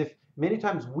happens if many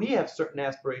times we have certain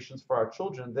aspirations for our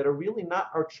children that are really not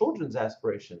our children's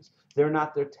aspirations? They're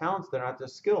not their talents, they're not their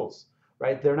skills,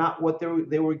 right? They're not what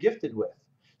they were gifted with.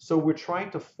 So we're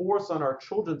trying to force on our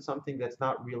children something that's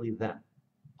not really them.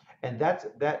 And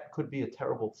that could be a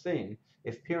terrible thing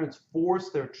if parents force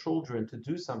their children to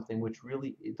do something which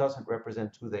really it doesn't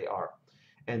represent who they are.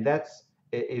 And that's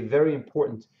a very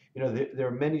important, there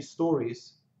are many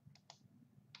stories.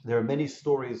 There are many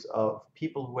stories of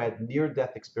people who had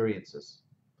near-death experiences,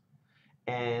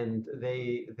 and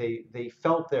they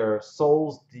felt their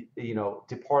souls,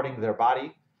 departing their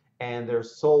body, and their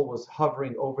soul was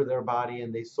hovering over their body,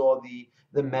 and they saw the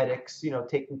medics,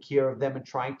 taking care of them and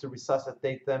trying to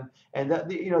resuscitate them, and that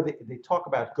they talk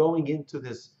about going into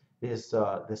this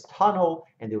tunnel,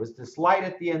 and there was this light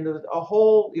at the end of it, a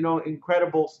whole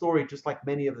incredible story, just like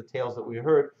many of the tales that we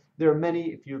heard. There are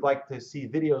many, if you'd like to see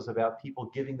videos about people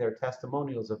giving their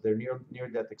testimonials of their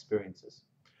near-death experiences.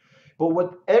 But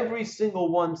what every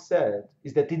single one said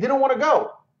is that they didn't want to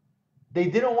go. They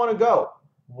didn't want to go.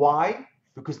 Why?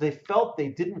 Because they felt they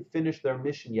didn't finish their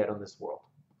mission yet on this world.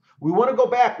 We want to go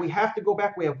back. We have to go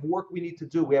back. We have work we need to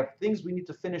do. We have things we need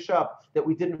to finish up that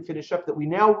we didn't finish up, that we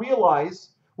now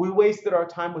realize we wasted our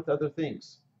time with other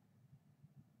things.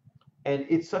 And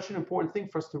it's such an important thing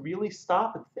for us to really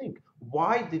stop and think,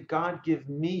 why did God give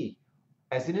me,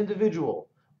 as an individual,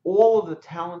 all of the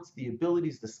talents, the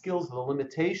abilities, the skills, the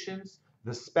limitations,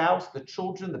 the spouse, the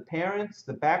children, the parents,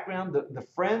 the background, the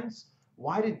friends?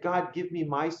 Why did God give me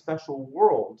my special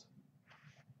world?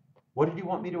 What did he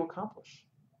want me to accomplish?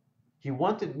 He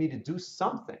wanted me to do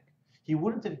something. He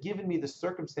wouldn't have given me the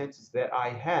circumstances that I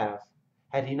have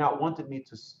had he not wanted me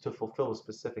to fulfill a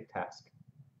specific task.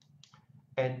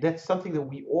 And that's something that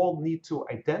we all need to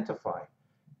identify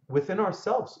within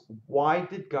ourselves. Why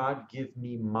did God give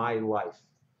me my life?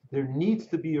 There needs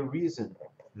to be a reason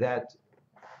that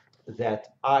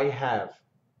I have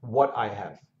what I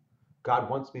have. God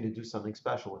wants me to do something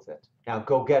special with it. Now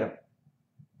go get him.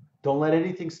 Don't let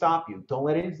anything stop you. Don't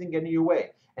let anything get in your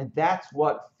way. And that's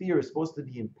what fear is supposed to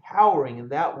be empowering, in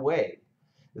that way,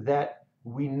 that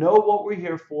we know what we're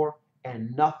here for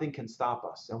and nothing can stop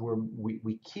us. And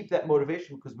we keep that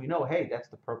motivation because we know, hey, that's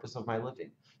the purpose of my living.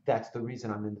 That's the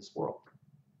reason I'm in this world.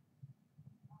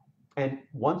 And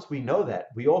once we know that,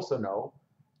 we also know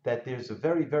that there's a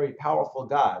very, very powerful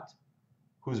God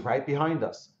who's right behind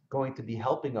us, going to be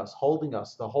helping us, holding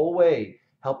us the whole way,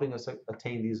 helping us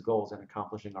attain these goals and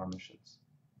accomplishing our missions.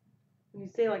 When you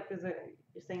say like you're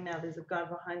saying now there's a God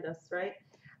behind us, right?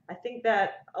 I think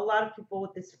that a lot of people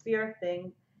with this fear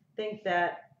thing think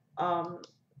that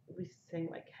we saying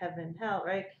like heaven, hell,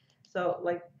 right? So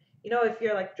like, if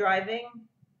you're like driving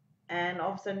and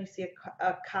all of a sudden you see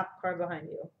a cop car behind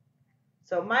you.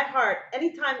 So my heart,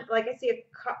 anytime like I see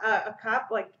a cop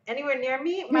like anywhere near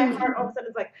me, my heart all of a sudden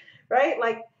is like, right,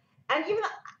 like, and even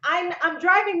I'm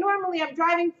driving normally, I'm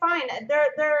driving fine.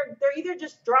 They're either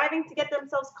just driving to get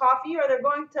themselves coffee or they're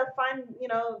going to find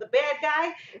the bad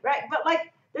guy, right? But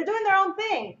like they're doing their own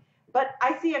thing. But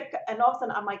I see and all of a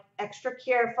sudden I'm like extra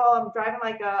careful. I'm driving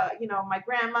like my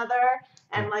grandmother,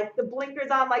 and like the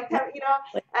blinkers on, like and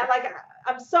like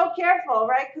I'm so careful,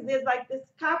 right? Because there's like this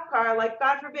cop car, like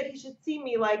God forbid he should see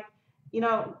me, like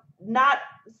not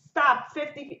stop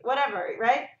 50 feet, whatever,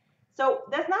 right? So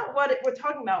that's not what we're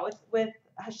talking about with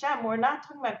Hashem. We're not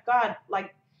talking about God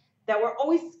like that. We're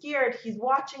always scared He's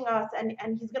watching us and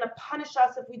He's gonna punish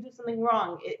us if we do something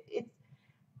wrong. It's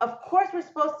of course we're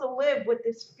supposed to live with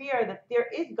this fear that there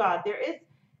is God, there is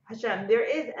Hashem, there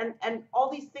is and all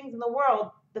these things in the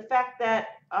world. The fact that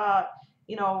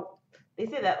they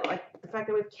say that like the fact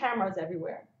that we have cameras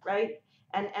everywhere, right?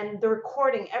 And they're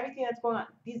recording everything that's going on.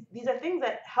 These are things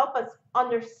that help us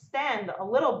understand a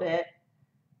little bit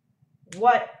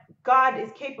what God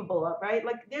is capable of, right?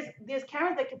 Like there's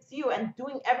cameras that can see you and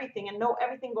doing everything and know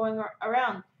everything going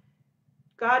around.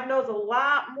 God knows a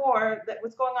lot more that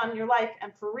what's going on in your life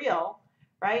and for real,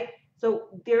 right? So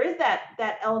there is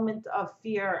that element of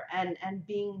fear and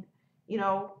being,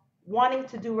 wanting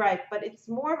to do right, but it's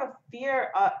more of a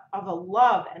fear of a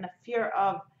love and a fear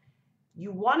of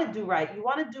you want to do right. You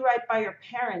want to do right by your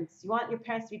parents. You want your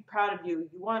parents to be proud of you.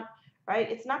 You want,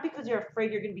 right? It's not because you're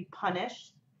afraid you're going to be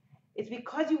punished. It's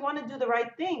because you want to do the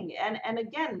right thing. And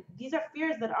again, these are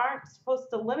fears that aren't supposed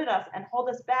to limit us and hold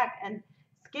us back and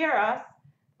scare us.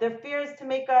 They're fears to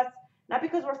make us, not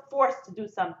because we're forced to do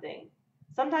something.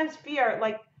 Sometimes fear,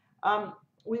 like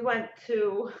we went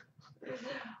to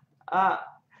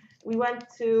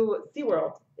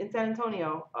SeaWorld in San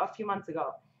Antonio a few months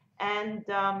ago. And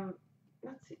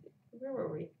let's see, where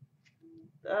were we?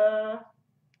 The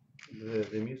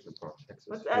amusement park,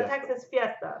 Texas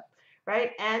Fiesta,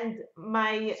 right? And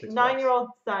my 6 9-year-old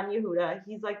son, Yehuda,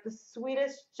 he's like the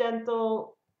sweetest,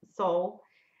 gentle soul.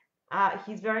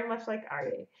 He's very much like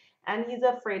Aryeh. And he's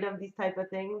afraid of these type of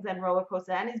things and roller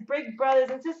coasters. And his big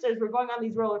brothers and sisters were going on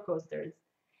these roller coasters.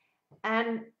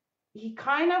 And he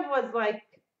kind of was like,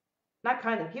 not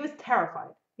kind of, he was terrified.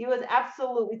 He was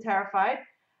absolutely terrified.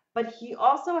 But he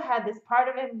also had this part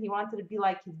of him, he wanted to be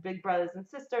like his big brothers and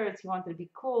sisters. He wanted to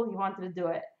be cool. He wanted to do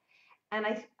it. And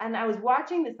I was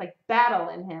watching this like battle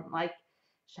in him, like,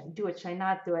 should I do it? Should I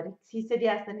not do it? He said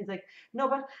yes. And he's like, no,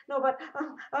 but,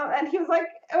 and he was like,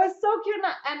 it was so cute.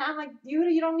 And I'm like,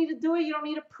 you don't need to do it. You don't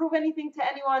need to prove anything to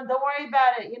anyone. Don't worry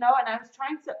about it, And I was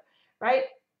trying to, right?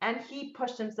 And he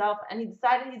pushed himself and he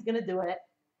decided he's going to do it.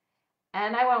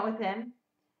 And I went with him.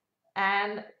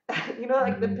 And,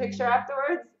 like the picture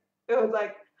afterwards, it was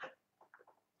like,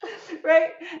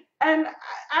 right? And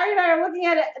Ari and I are looking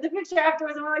at it, the picture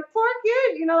afterwards, and we're like, poor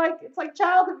kid, like it's like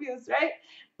child abuse, right?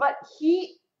 But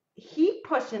he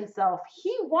pushed himself.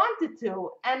 He wanted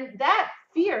to, and that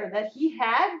fear that he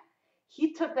had,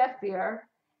 he took that fear,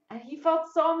 and he felt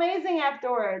so amazing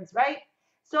afterwards, right?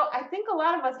 So I think a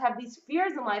lot of us have these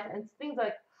fears in life, and it's things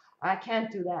like, I can't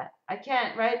do that. I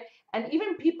can't, right? And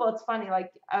even people, it's funny.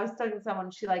 Like I was talking to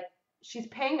someone, she's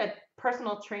paying a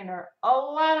personal trainer a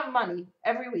lot of money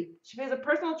every week. She pays a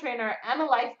personal trainer and a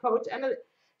life coach, and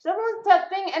she doesn't listen to a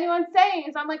thing anyone's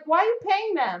saying. So I'm like, why are you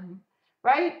paying them,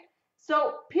 right?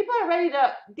 So people are ready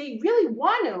to. They really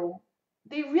want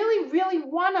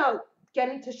to get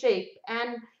into shape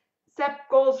and set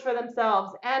goals for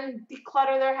themselves and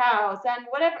declutter their house and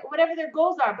whatever their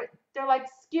goals are. But they're like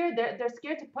scared. They're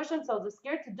scared to push themselves. They're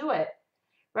scared to do it,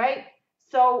 right?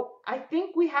 So I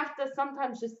think we have to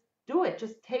sometimes just do it.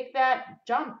 Just take that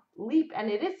jump, leap, and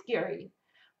it is scary.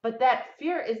 But that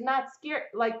fear is not scary.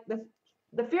 Like the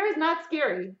fear is not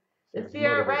scary. The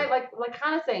fear, right? Like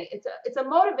Hannah saying, it's a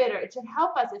motivator. It should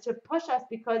help us. It should push us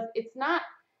because it's not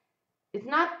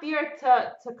there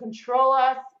to control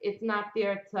us. It's not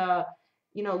there to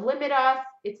limit us.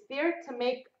 It's there to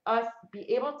make us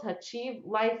be able to achieve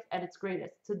life at its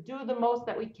greatest, to do the most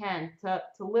that we can, to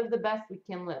live the best we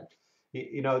can live.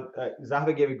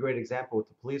 Zehava gave a great example with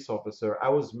the police officer. I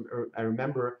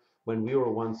remember when we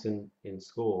were once in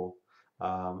school,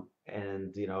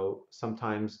 and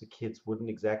sometimes the kids wouldn't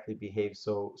exactly behave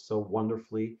so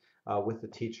wonderfully with the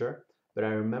teacher. But I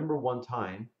remember one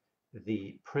time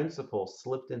the principal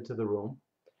slipped into the room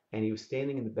and he was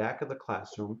standing in the back of the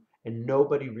classroom, and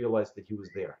nobody realized that he was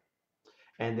there.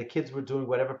 And the kids were doing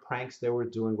whatever pranks they were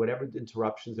doing, whatever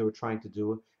interruptions they were trying to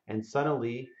do, and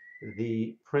suddenly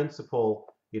the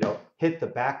principal, hit the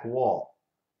back wall,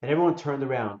 and everyone turned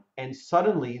around, and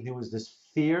suddenly there was this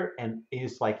fear, and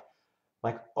it's like,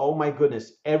 oh my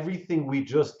goodness, everything we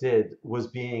just did was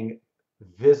being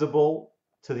visible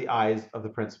to the eyes of the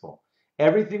principal.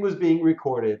 Everything was being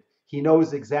recorded. He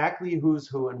knows exactly who's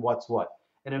who and what's what.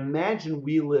 And imagine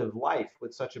we live life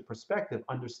with such a perspective,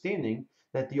 understanding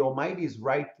that the Almighty is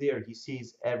right there. He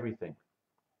sees everything,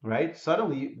 right?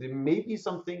 Suddenly, there may be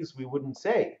some things we wouldn't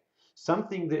say.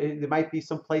 There might be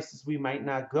some places we might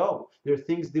not go. There are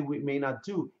things that we may not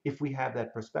do if we have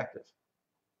that perspective.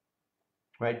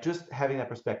 Right? Just having that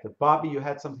perspective. Bobby, you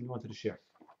had something you wanted to share.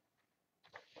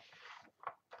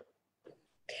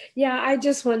 Yeah, I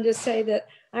just wanted to say that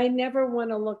I never want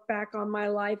to look back on my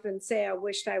life and say I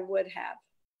wished I would have.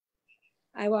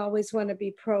 I always want to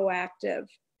be proactive,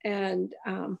 and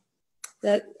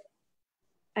that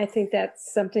I think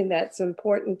that's something that's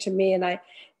important to me, and I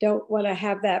don't want to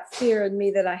have that fear in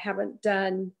me that I haven't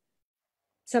done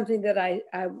something that I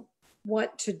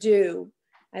want to do.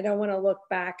 I don't want to look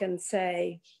back and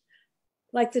say,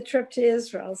 like the trip to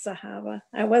Israel, Zehava,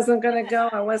 I wasn't going to go.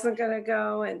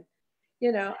 And,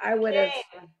 I would have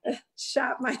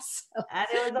shot myself. And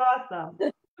it was awesome.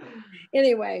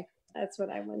 Anyway, that's what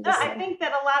I wanted to say. I think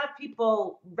that a lot of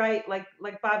people, right, like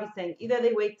Bobby's saying, either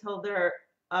they wait till they're,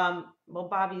 well,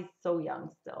 Bobby's so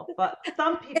young still, but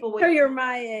some people wait. So you're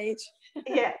my age.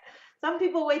 Yeah. Some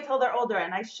people wait till they're older,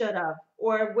 and I should have,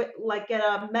 or like get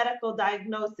a medical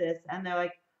diagnosis, and they're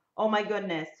like, oh my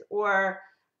goodness, or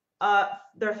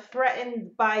they're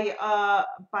threatened by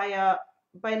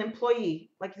an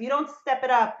employee. Like, if you don't step it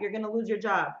up, you're gonna lose your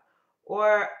job.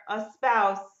 Or a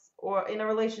spouse, or in a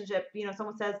relationship,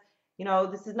 someone says,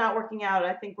 this is not working out.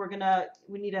 I think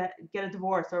we need to get a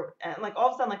divorce, or like all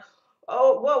of a sudden, like,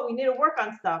 oh, whoa, we need to work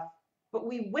on stuff. But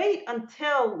we wait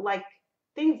until like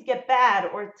things get bad,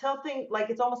 or till things like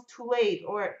it's almost too late,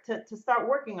 or to start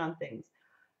working on things.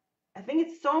 I think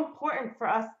it's so important for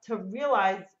us to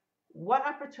realize what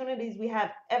opportunities we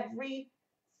have every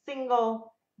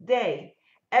single day.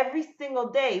 Every single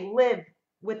day, live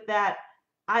with that.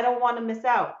 I don't want to miss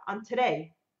out on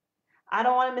today. I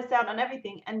don't want to miss out on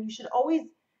everything. And you should always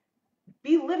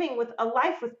be living with a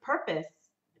life with purpose.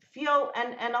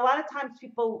 And a lot of times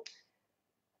people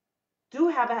do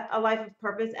have a life of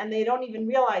purpose, and they don't even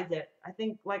realize it. I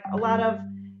think like a lot of,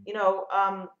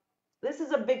 this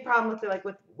is a big problem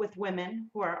with women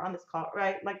who are on this call,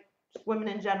 right? Like women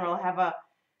in general have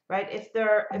right? If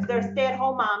they're a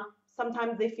stay-at-home mom,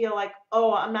 sometimes they feel like,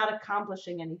 oh, I'm not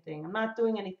accomplishing anything. I'm not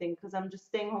doing anything because I'm just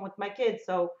staying home with my kids.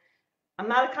 So I'm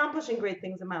not accomplishing great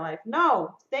things in my life.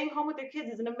 No, staying home with your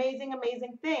kids is an amazing,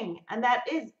 amazing thing. And that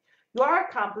is, you are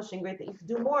accomplishing great things. You could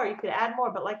do more, you could add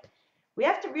more, but like, we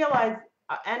have to realize,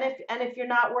 and if you're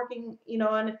not working,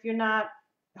 and if you're not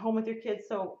home with your kids,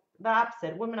 so the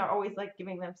opposite, women are always like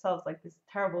giving themselves like this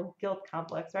terrible guilt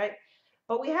complex, right?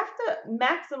 But we have to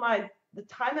maximize the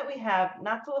time that we have,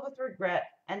 not to live with regret,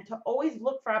 and to always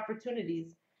look for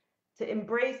opportunities to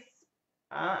embrace.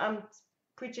 I'm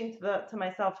preaching to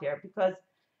myself here, because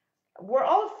we're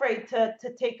all afraid to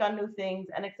take on new things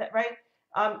and accept, right?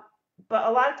 But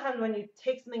a lot of times when you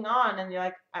take something on and you're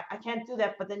like, I can't do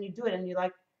that, but then you do it and you're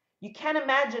like, you can't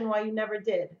imagine why you never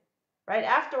did, right?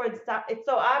 Afterwards, it's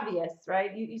so obvious,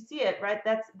 right? You see it, right?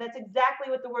 That's exactly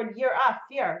what the word yirah,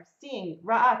 fear, seeing,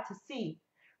 ra'ah, to see,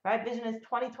 right? Vision is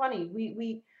 2020.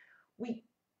 We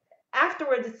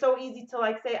afterwards, it's so easy to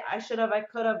like say, I should have, I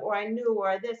could have, or I knew,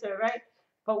 or this, or right?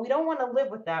 But we don't want to live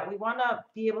with that. We want to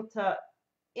be able to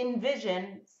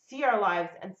envision, see our lives,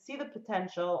 and see the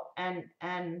potential, and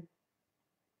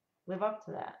live up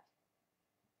to that.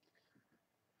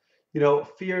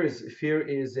 Fear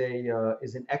is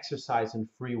an exercise in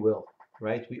free will,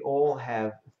 right? We all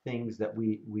have things that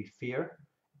we fear,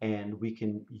 and we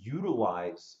can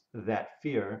utilize that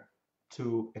fear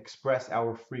to express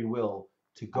our free will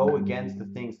to go against the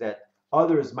things that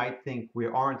others might think we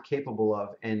aren't capable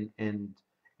of, and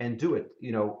do it.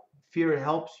 Fear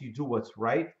helps you do what's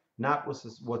right, not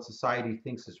what society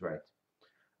thinks is right.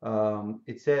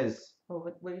 It says.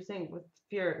 Well, what you're saying with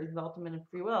fear is the ultimate in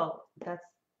free will.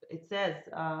 It says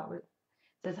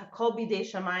Hakol bidei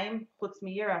shamayim chutz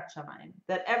miyirat shamayim,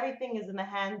 that everything is in the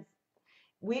hands.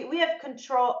 We have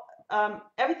control.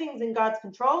 Everything's in God's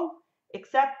control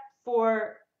except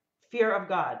for fear of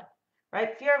God,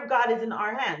 right? Fear of God is in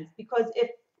our hands, because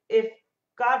if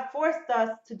God forced us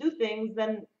to do things,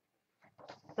 then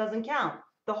it doesn't count.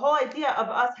 The whole idea of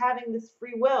us having this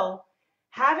free will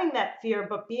having that fear,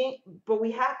 but we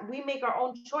make our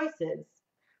own choices,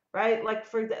 right? Like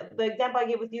for the example I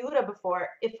gave with Yehuda before,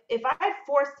 if I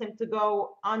forced him to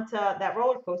go onto that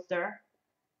roller coaster,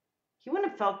 he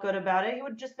wouldn't have felt good about it. He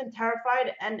would have just been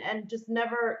terrified and just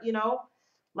never,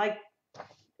 like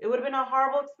it would have been a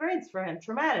horrible experience for him,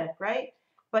 traumatic, right?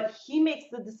 But he makes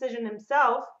the decision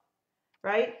himself,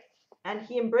 right? And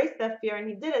he embraced that fear and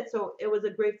he did it, so it was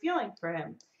a great feeling for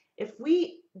him. If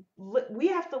we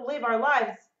have to live our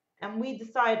lives and we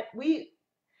decide,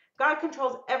 God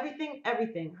controls everything.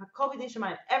 Everything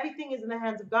is in the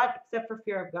hands of God except for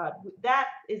fear of God. That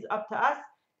is up to us.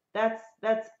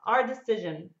 That's our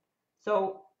decision.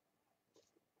 So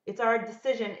it's our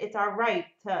decision. It's our right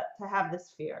to have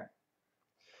this fear.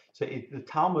 So the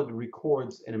Talmud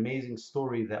records an amazing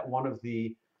story that one of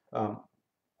the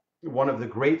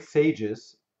great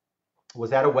sages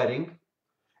was at a wedding,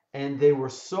 and they were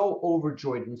so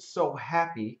overjoyed and so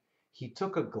happy. He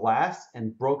took a glass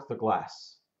and broke the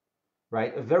glass,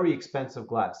 right? A very expensive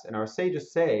glass. And our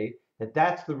sages say that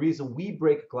that's the reason we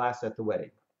break glass at the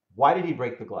wedding. Why did he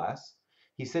break the glass?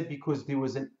 He said because there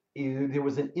was an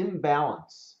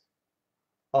imbalance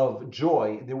of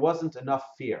joy. There wasn't enough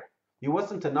fear. There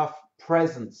wasn't enough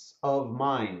presence of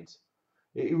mind.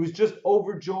 It was just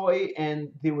overjoy,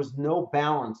 and there was no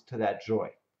balance to that joy.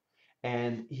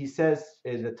 And he says,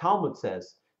 the Talmud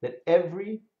says, that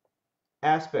every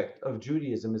aspect of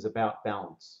Judaism is about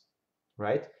balance,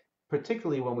 right?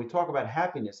 Particularly when we talk about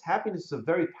happiness. Happiness is a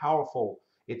very powerful,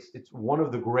 it's one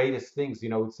of the greatest things.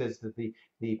 It says that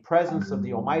the presence of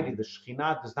the Almighty, the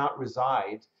Shekhinah, does not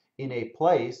reside in a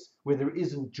place where there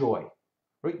isn't joy.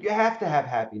 Right? You have to have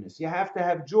happiness. You have to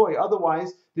have joy.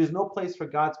 Otherwise, there's no place for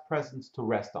God's presence to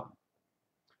rest on.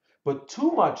 But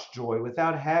too much joy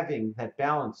without having that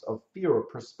balance of fear or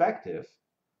perspective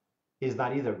is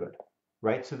not either good,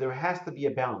 right? So there has to be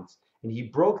a balance. And he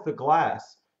broke the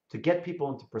glass to get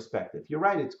people into perspective. You're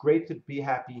right, it's great to be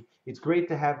happy. It's great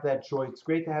to have that joy. It's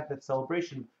great to have that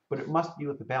celebration, but it must be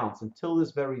with the balance. Until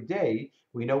this very day,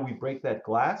 we know we break that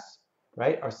glass,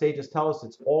 right? Our sages tell us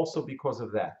it's also because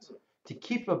of that. To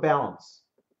keep a balance,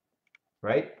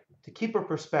 right? To keep a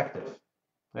perspective.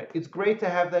 Right? It's great to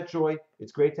have that joy.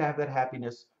 It's great to have that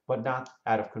happiness, but not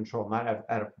out of control, not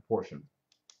out of proportion.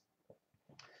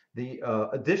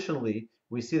 Additionally,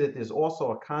 we see that there's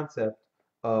also a concept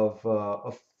of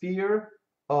a fear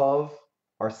of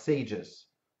our sages,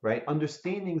 right?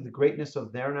 Understanding the greatness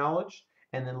of their knowledge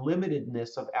and the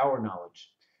limitedness of our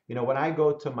knowledge. When I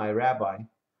go to my rabbi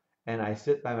and I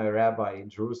sit by my rabbi in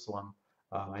Jerusalem,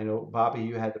 I know, Bobby,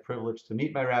 you had the privilege to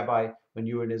meet my rabbi when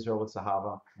you were in Israel with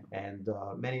Zehava, and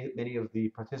many of the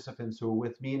participants who were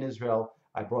with me in Israel,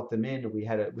 I brought them in, and we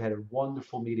had a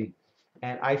wonderful meeting,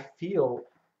 and I feel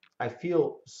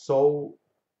so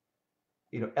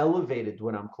elevated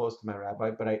when I'm close to my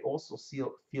rabbi, but I also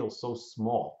feel so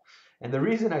small. And the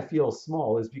reason I feel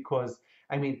small is because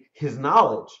his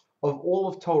knowledge of all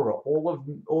of Torah, all of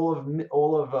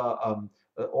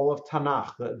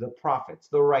Tanakh, the prophets,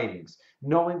 the writings,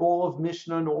 knowing all of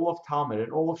Mishnah and all of Talmud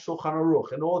and all of Shulchan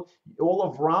Aruch and all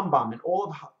of Rambam and all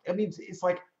of, it's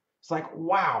like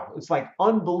wow, it's like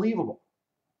unbelievable,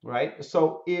 right?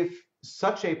 So if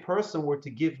such a person were to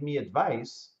give me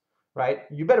advice, right,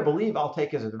 you better believe I'll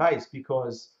take his advice,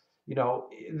 because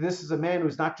this is a man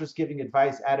who's not just giving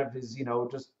advice out of his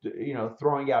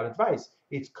throwing out advice.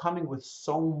 It's coming with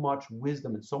so much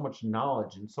wisdom and so much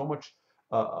knowledge and so much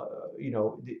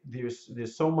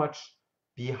there's so much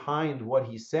behind what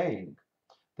he's saying,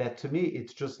 that to me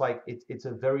it's just like it's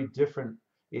a very different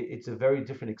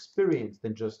experience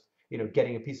than just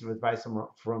getting a piece of advice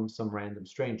from some random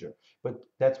stranger. But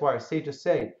that's why our sages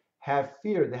say, have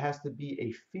fear. There has to be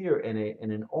a fear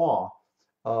and an awe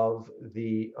of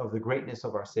the greatness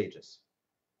of our sages,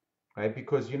 right?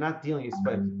 Because you're not dealing.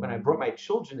 When I brought my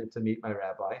children in to meet my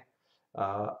rabbi,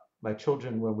 my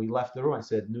children, when we left the room, I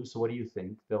said, "No, so what do you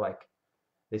think?"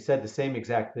 They said the same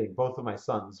exact thing. Both of my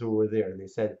sons who were there, they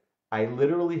said, "I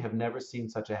literally have never seen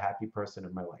such a happy person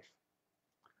in my life,"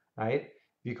 right?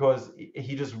 Because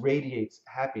he just radiates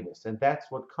happiness, and that's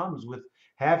what comes with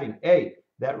having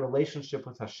that relationship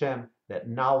with Hashem, that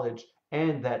knowledge,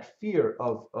 and that fear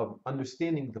of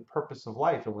understanding the purpose of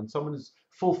life. And when someone is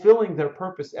fulfilling their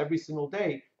purpose every single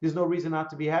day, there's no reason not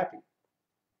to be happy.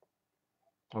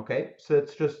 Okay, so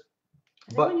it's just.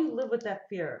 I think when you live with that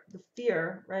fear, the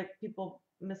fear, right? People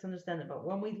misunderstand it, but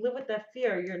when we live with that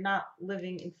fear, you're not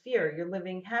living in fear. You're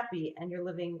living happy and you're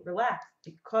living relaxed,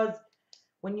 because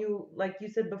when you, like you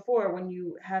said before, when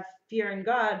you have fear in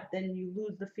God, then you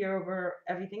lose the fear over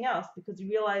everything else, because you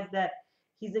realize that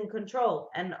He's in control,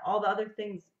 and all the other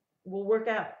things will work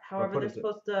out however what they're is it?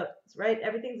 supposed to, right?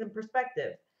 Everything's in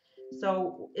perspective.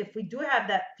 So if we do have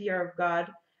that fear of God,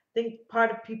 I think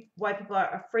part of why people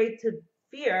are afraid to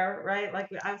fear, right? Like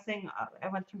I was saying, I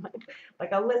went through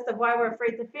like a list of why we're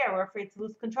afraid to fear. We're afraid to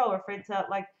lose control. We're afraid to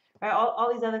like, right?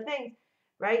 All these other things,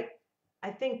 right? I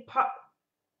think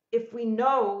if we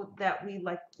know that we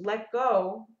like let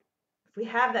go, if we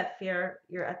have that fear,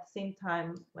 you're at the same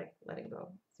time like letting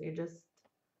go. So you're just,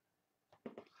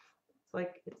 it's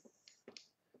like it's.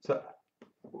 So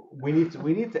we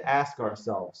need to ask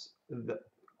ourselves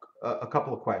a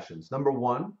couple of questions. Number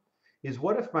one is,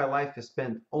 what if my life is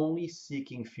spent only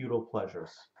seeking futile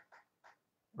pleasures?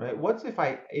 Right? What's if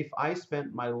I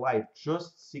spent my life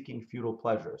just seeking futile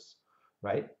pleasures?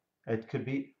 Right? It could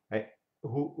be, right?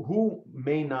 Who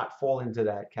may not fall into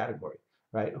that category?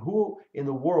 Right? Who in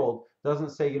the world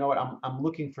doesn't say, you know what, I'm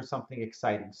looking for something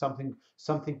exciting,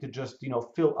 something to just, you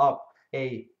know, fill up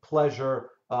a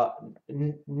pleasure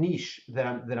niche that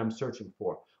I'm searching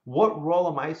for. What role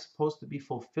am I supposed to be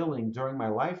fulfilling during my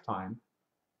lifetime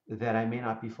that I may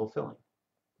not be fulfilling?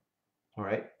 All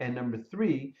right. And number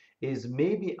three is,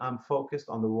 maybe I'm focused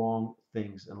on the wrong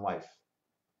things in life.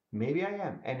 Maybe I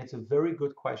am. And it's a very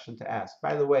good question to ask.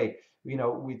 By the way, you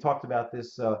know, we talked about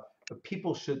this.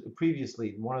 People should,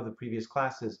 previously, in one of the previous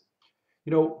classes,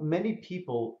 you know, many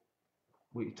people,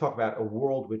 we talk about a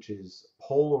world which is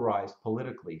polarized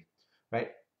politically,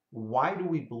 right? Why do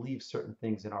we believe certain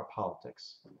things in our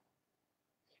politics?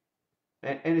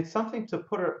 And it's something to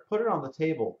put it on the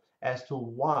table as to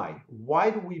why.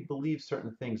 Why do we believe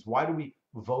certain things? Why do we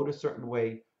vote a certain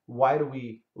way? Why do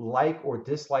we like or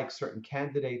dislike certain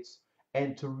candidates?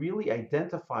 And to really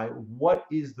identify what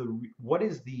is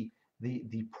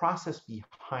the process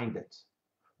behind it.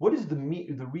 What is the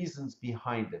reasons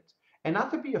behind it? And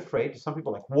not to be afraid. Some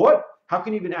people are like, what? How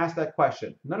can you even ask that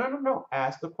question? No, no, no, no.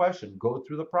 Ask the question. Go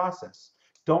through the process.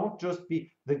 Don't just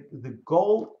be the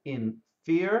goal in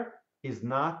fear is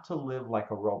not to live like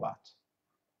a robot.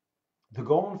 The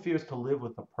goal in fear is to live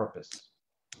with a purpose.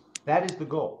 That is the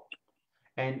goal.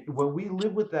 And when we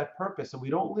live with that purpose, and we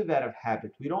don't live out of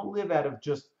habit, we don't live out of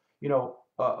just, you know,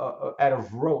 out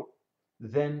of rote,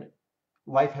 then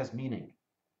life has meaning,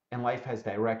 and life has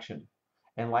direction,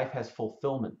 and life has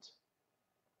fulfillment.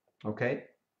 Okay,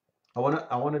 I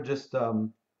want to just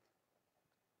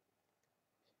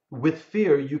with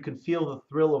fear, you can feel the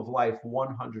thrill of life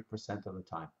 100% of the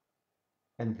time,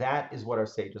 and that is what our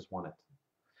sages wanted.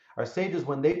 Our sages,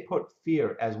 when they put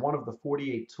fear as one of the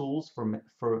 48 tools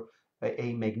for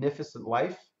a magnificent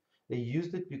life, they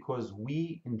used it because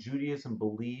we in Judaism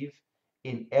believe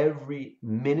in every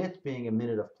minute being a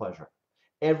minute of pleasure,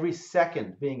 every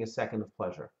second being a second of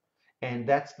pleasure. And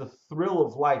that's the thrill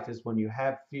of life, is when you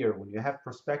have fear, when you have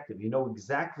perspective, you know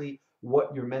exactly what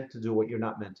you're meant to do, what you're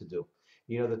not meant to do.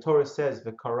 You know, the Torah says,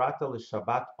 "V'karata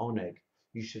l'Shabbat oneg."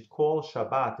 You should call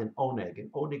Shabbat an oneg.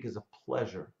 An oneg is a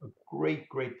pleasure, a great,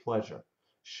 great pleasure.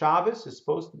 Shabbos is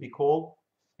supposed to be called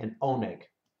an oneg,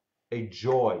 a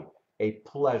joy, a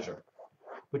pleasure.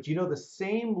 But you know, the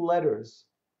same letters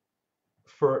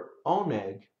for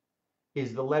oneg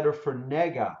is the letter for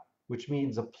nega, which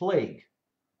means a plague.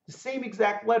 The same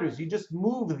exact letters. You just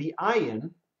move the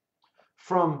ayin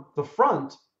from the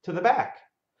front to the back,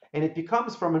 and it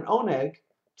becomes from an oneg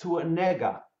to a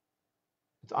nega.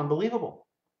 It's unbelievable.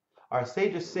 Our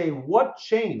sages say, what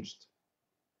changed?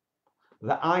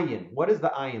 The ayin. What is the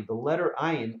ayin? The letter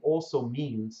ayin also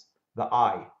means the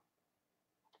eye.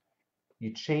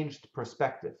 You changed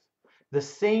perspective. The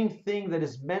same thing that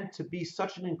is meant to be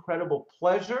such an incredible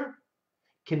pleasure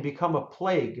can become a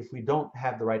plague if we don't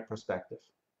have the right perspective.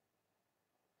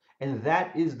 And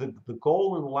that is the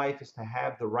goal in life, is to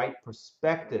have the right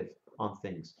perspective on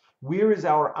things. Where is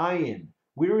our ayin?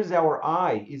 Where is our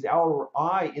eye? Is our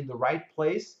eye in the right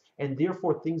place, and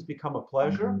therefore things become a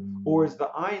pleasure? Or is the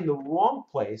eye in the wrong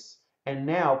place, and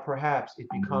now perhaps it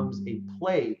becomes a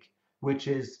plague, which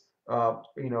is,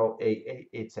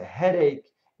 it's a headache,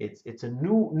 it's a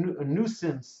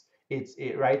nuisance,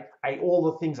 right?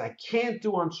 All the things I can't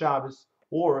do on Shabbos.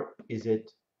 Or is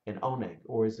it an oneg,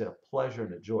 or is it a pleasure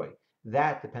and a joy?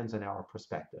 That depends on our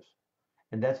perspective.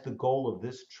 And that's the goal of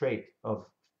this trait of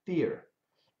fear,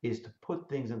 is to put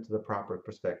things into the proper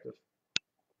perspective.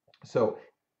 So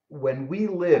when we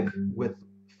live with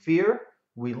fear,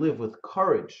 we live with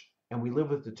courage, and we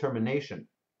live with determination,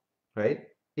 right?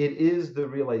 It is the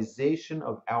realization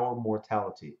of our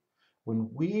mortality. When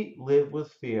we live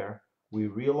with fear, we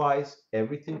realize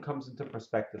everything comes into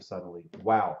perspective suddenly.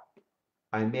 Wow,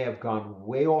 I may have gone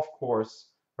way off course,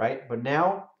 right? But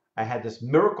now I had this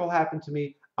miracle happen to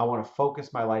me. I want to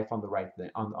focus my life on the right thing,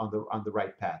 on the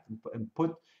right path, and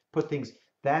put things.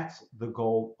 That's the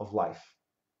goal of life.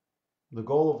 The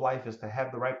goal of life is to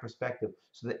have the right perspective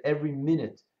so that every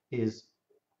minute is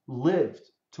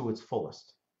lived to its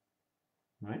fullest.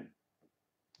 Right?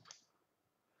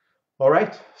 All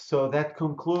right, so that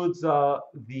concludes the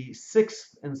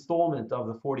 6th installment of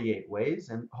the 48 Ways,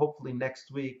 and hopefully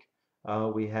next week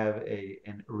we have a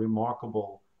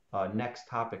remarkable next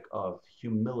topic of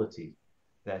humility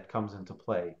that comes into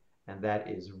play, and that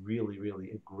is really, really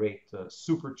a great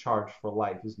supercharge for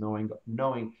life, is knowing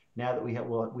now that we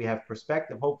have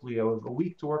perspective. Hopefully, we have a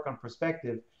week to work on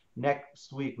perspective.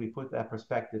 Next week we put that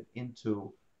perspective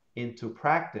into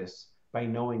practice by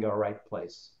knowing our right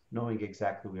place, knowing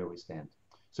exactly where we stand.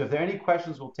 So if there are any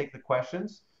questions, we'll take the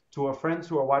questions. To our friends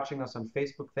who are watching us on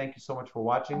Facebook, thank you so much for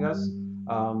watching us.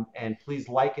 And please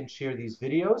like and share these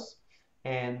videos.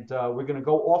 And we're going to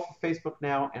go off of Facebook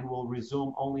now, and we'll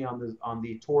resume only on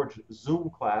the Torch Zoom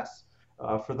class.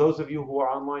 For those of you who are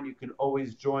online, you can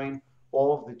always join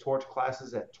all of the Torch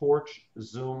classes at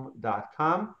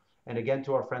torchzoom.com. And again,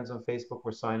 to our friends on Facebook,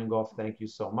 we're signing off. Thank you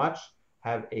so much.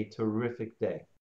 Have a terrific day.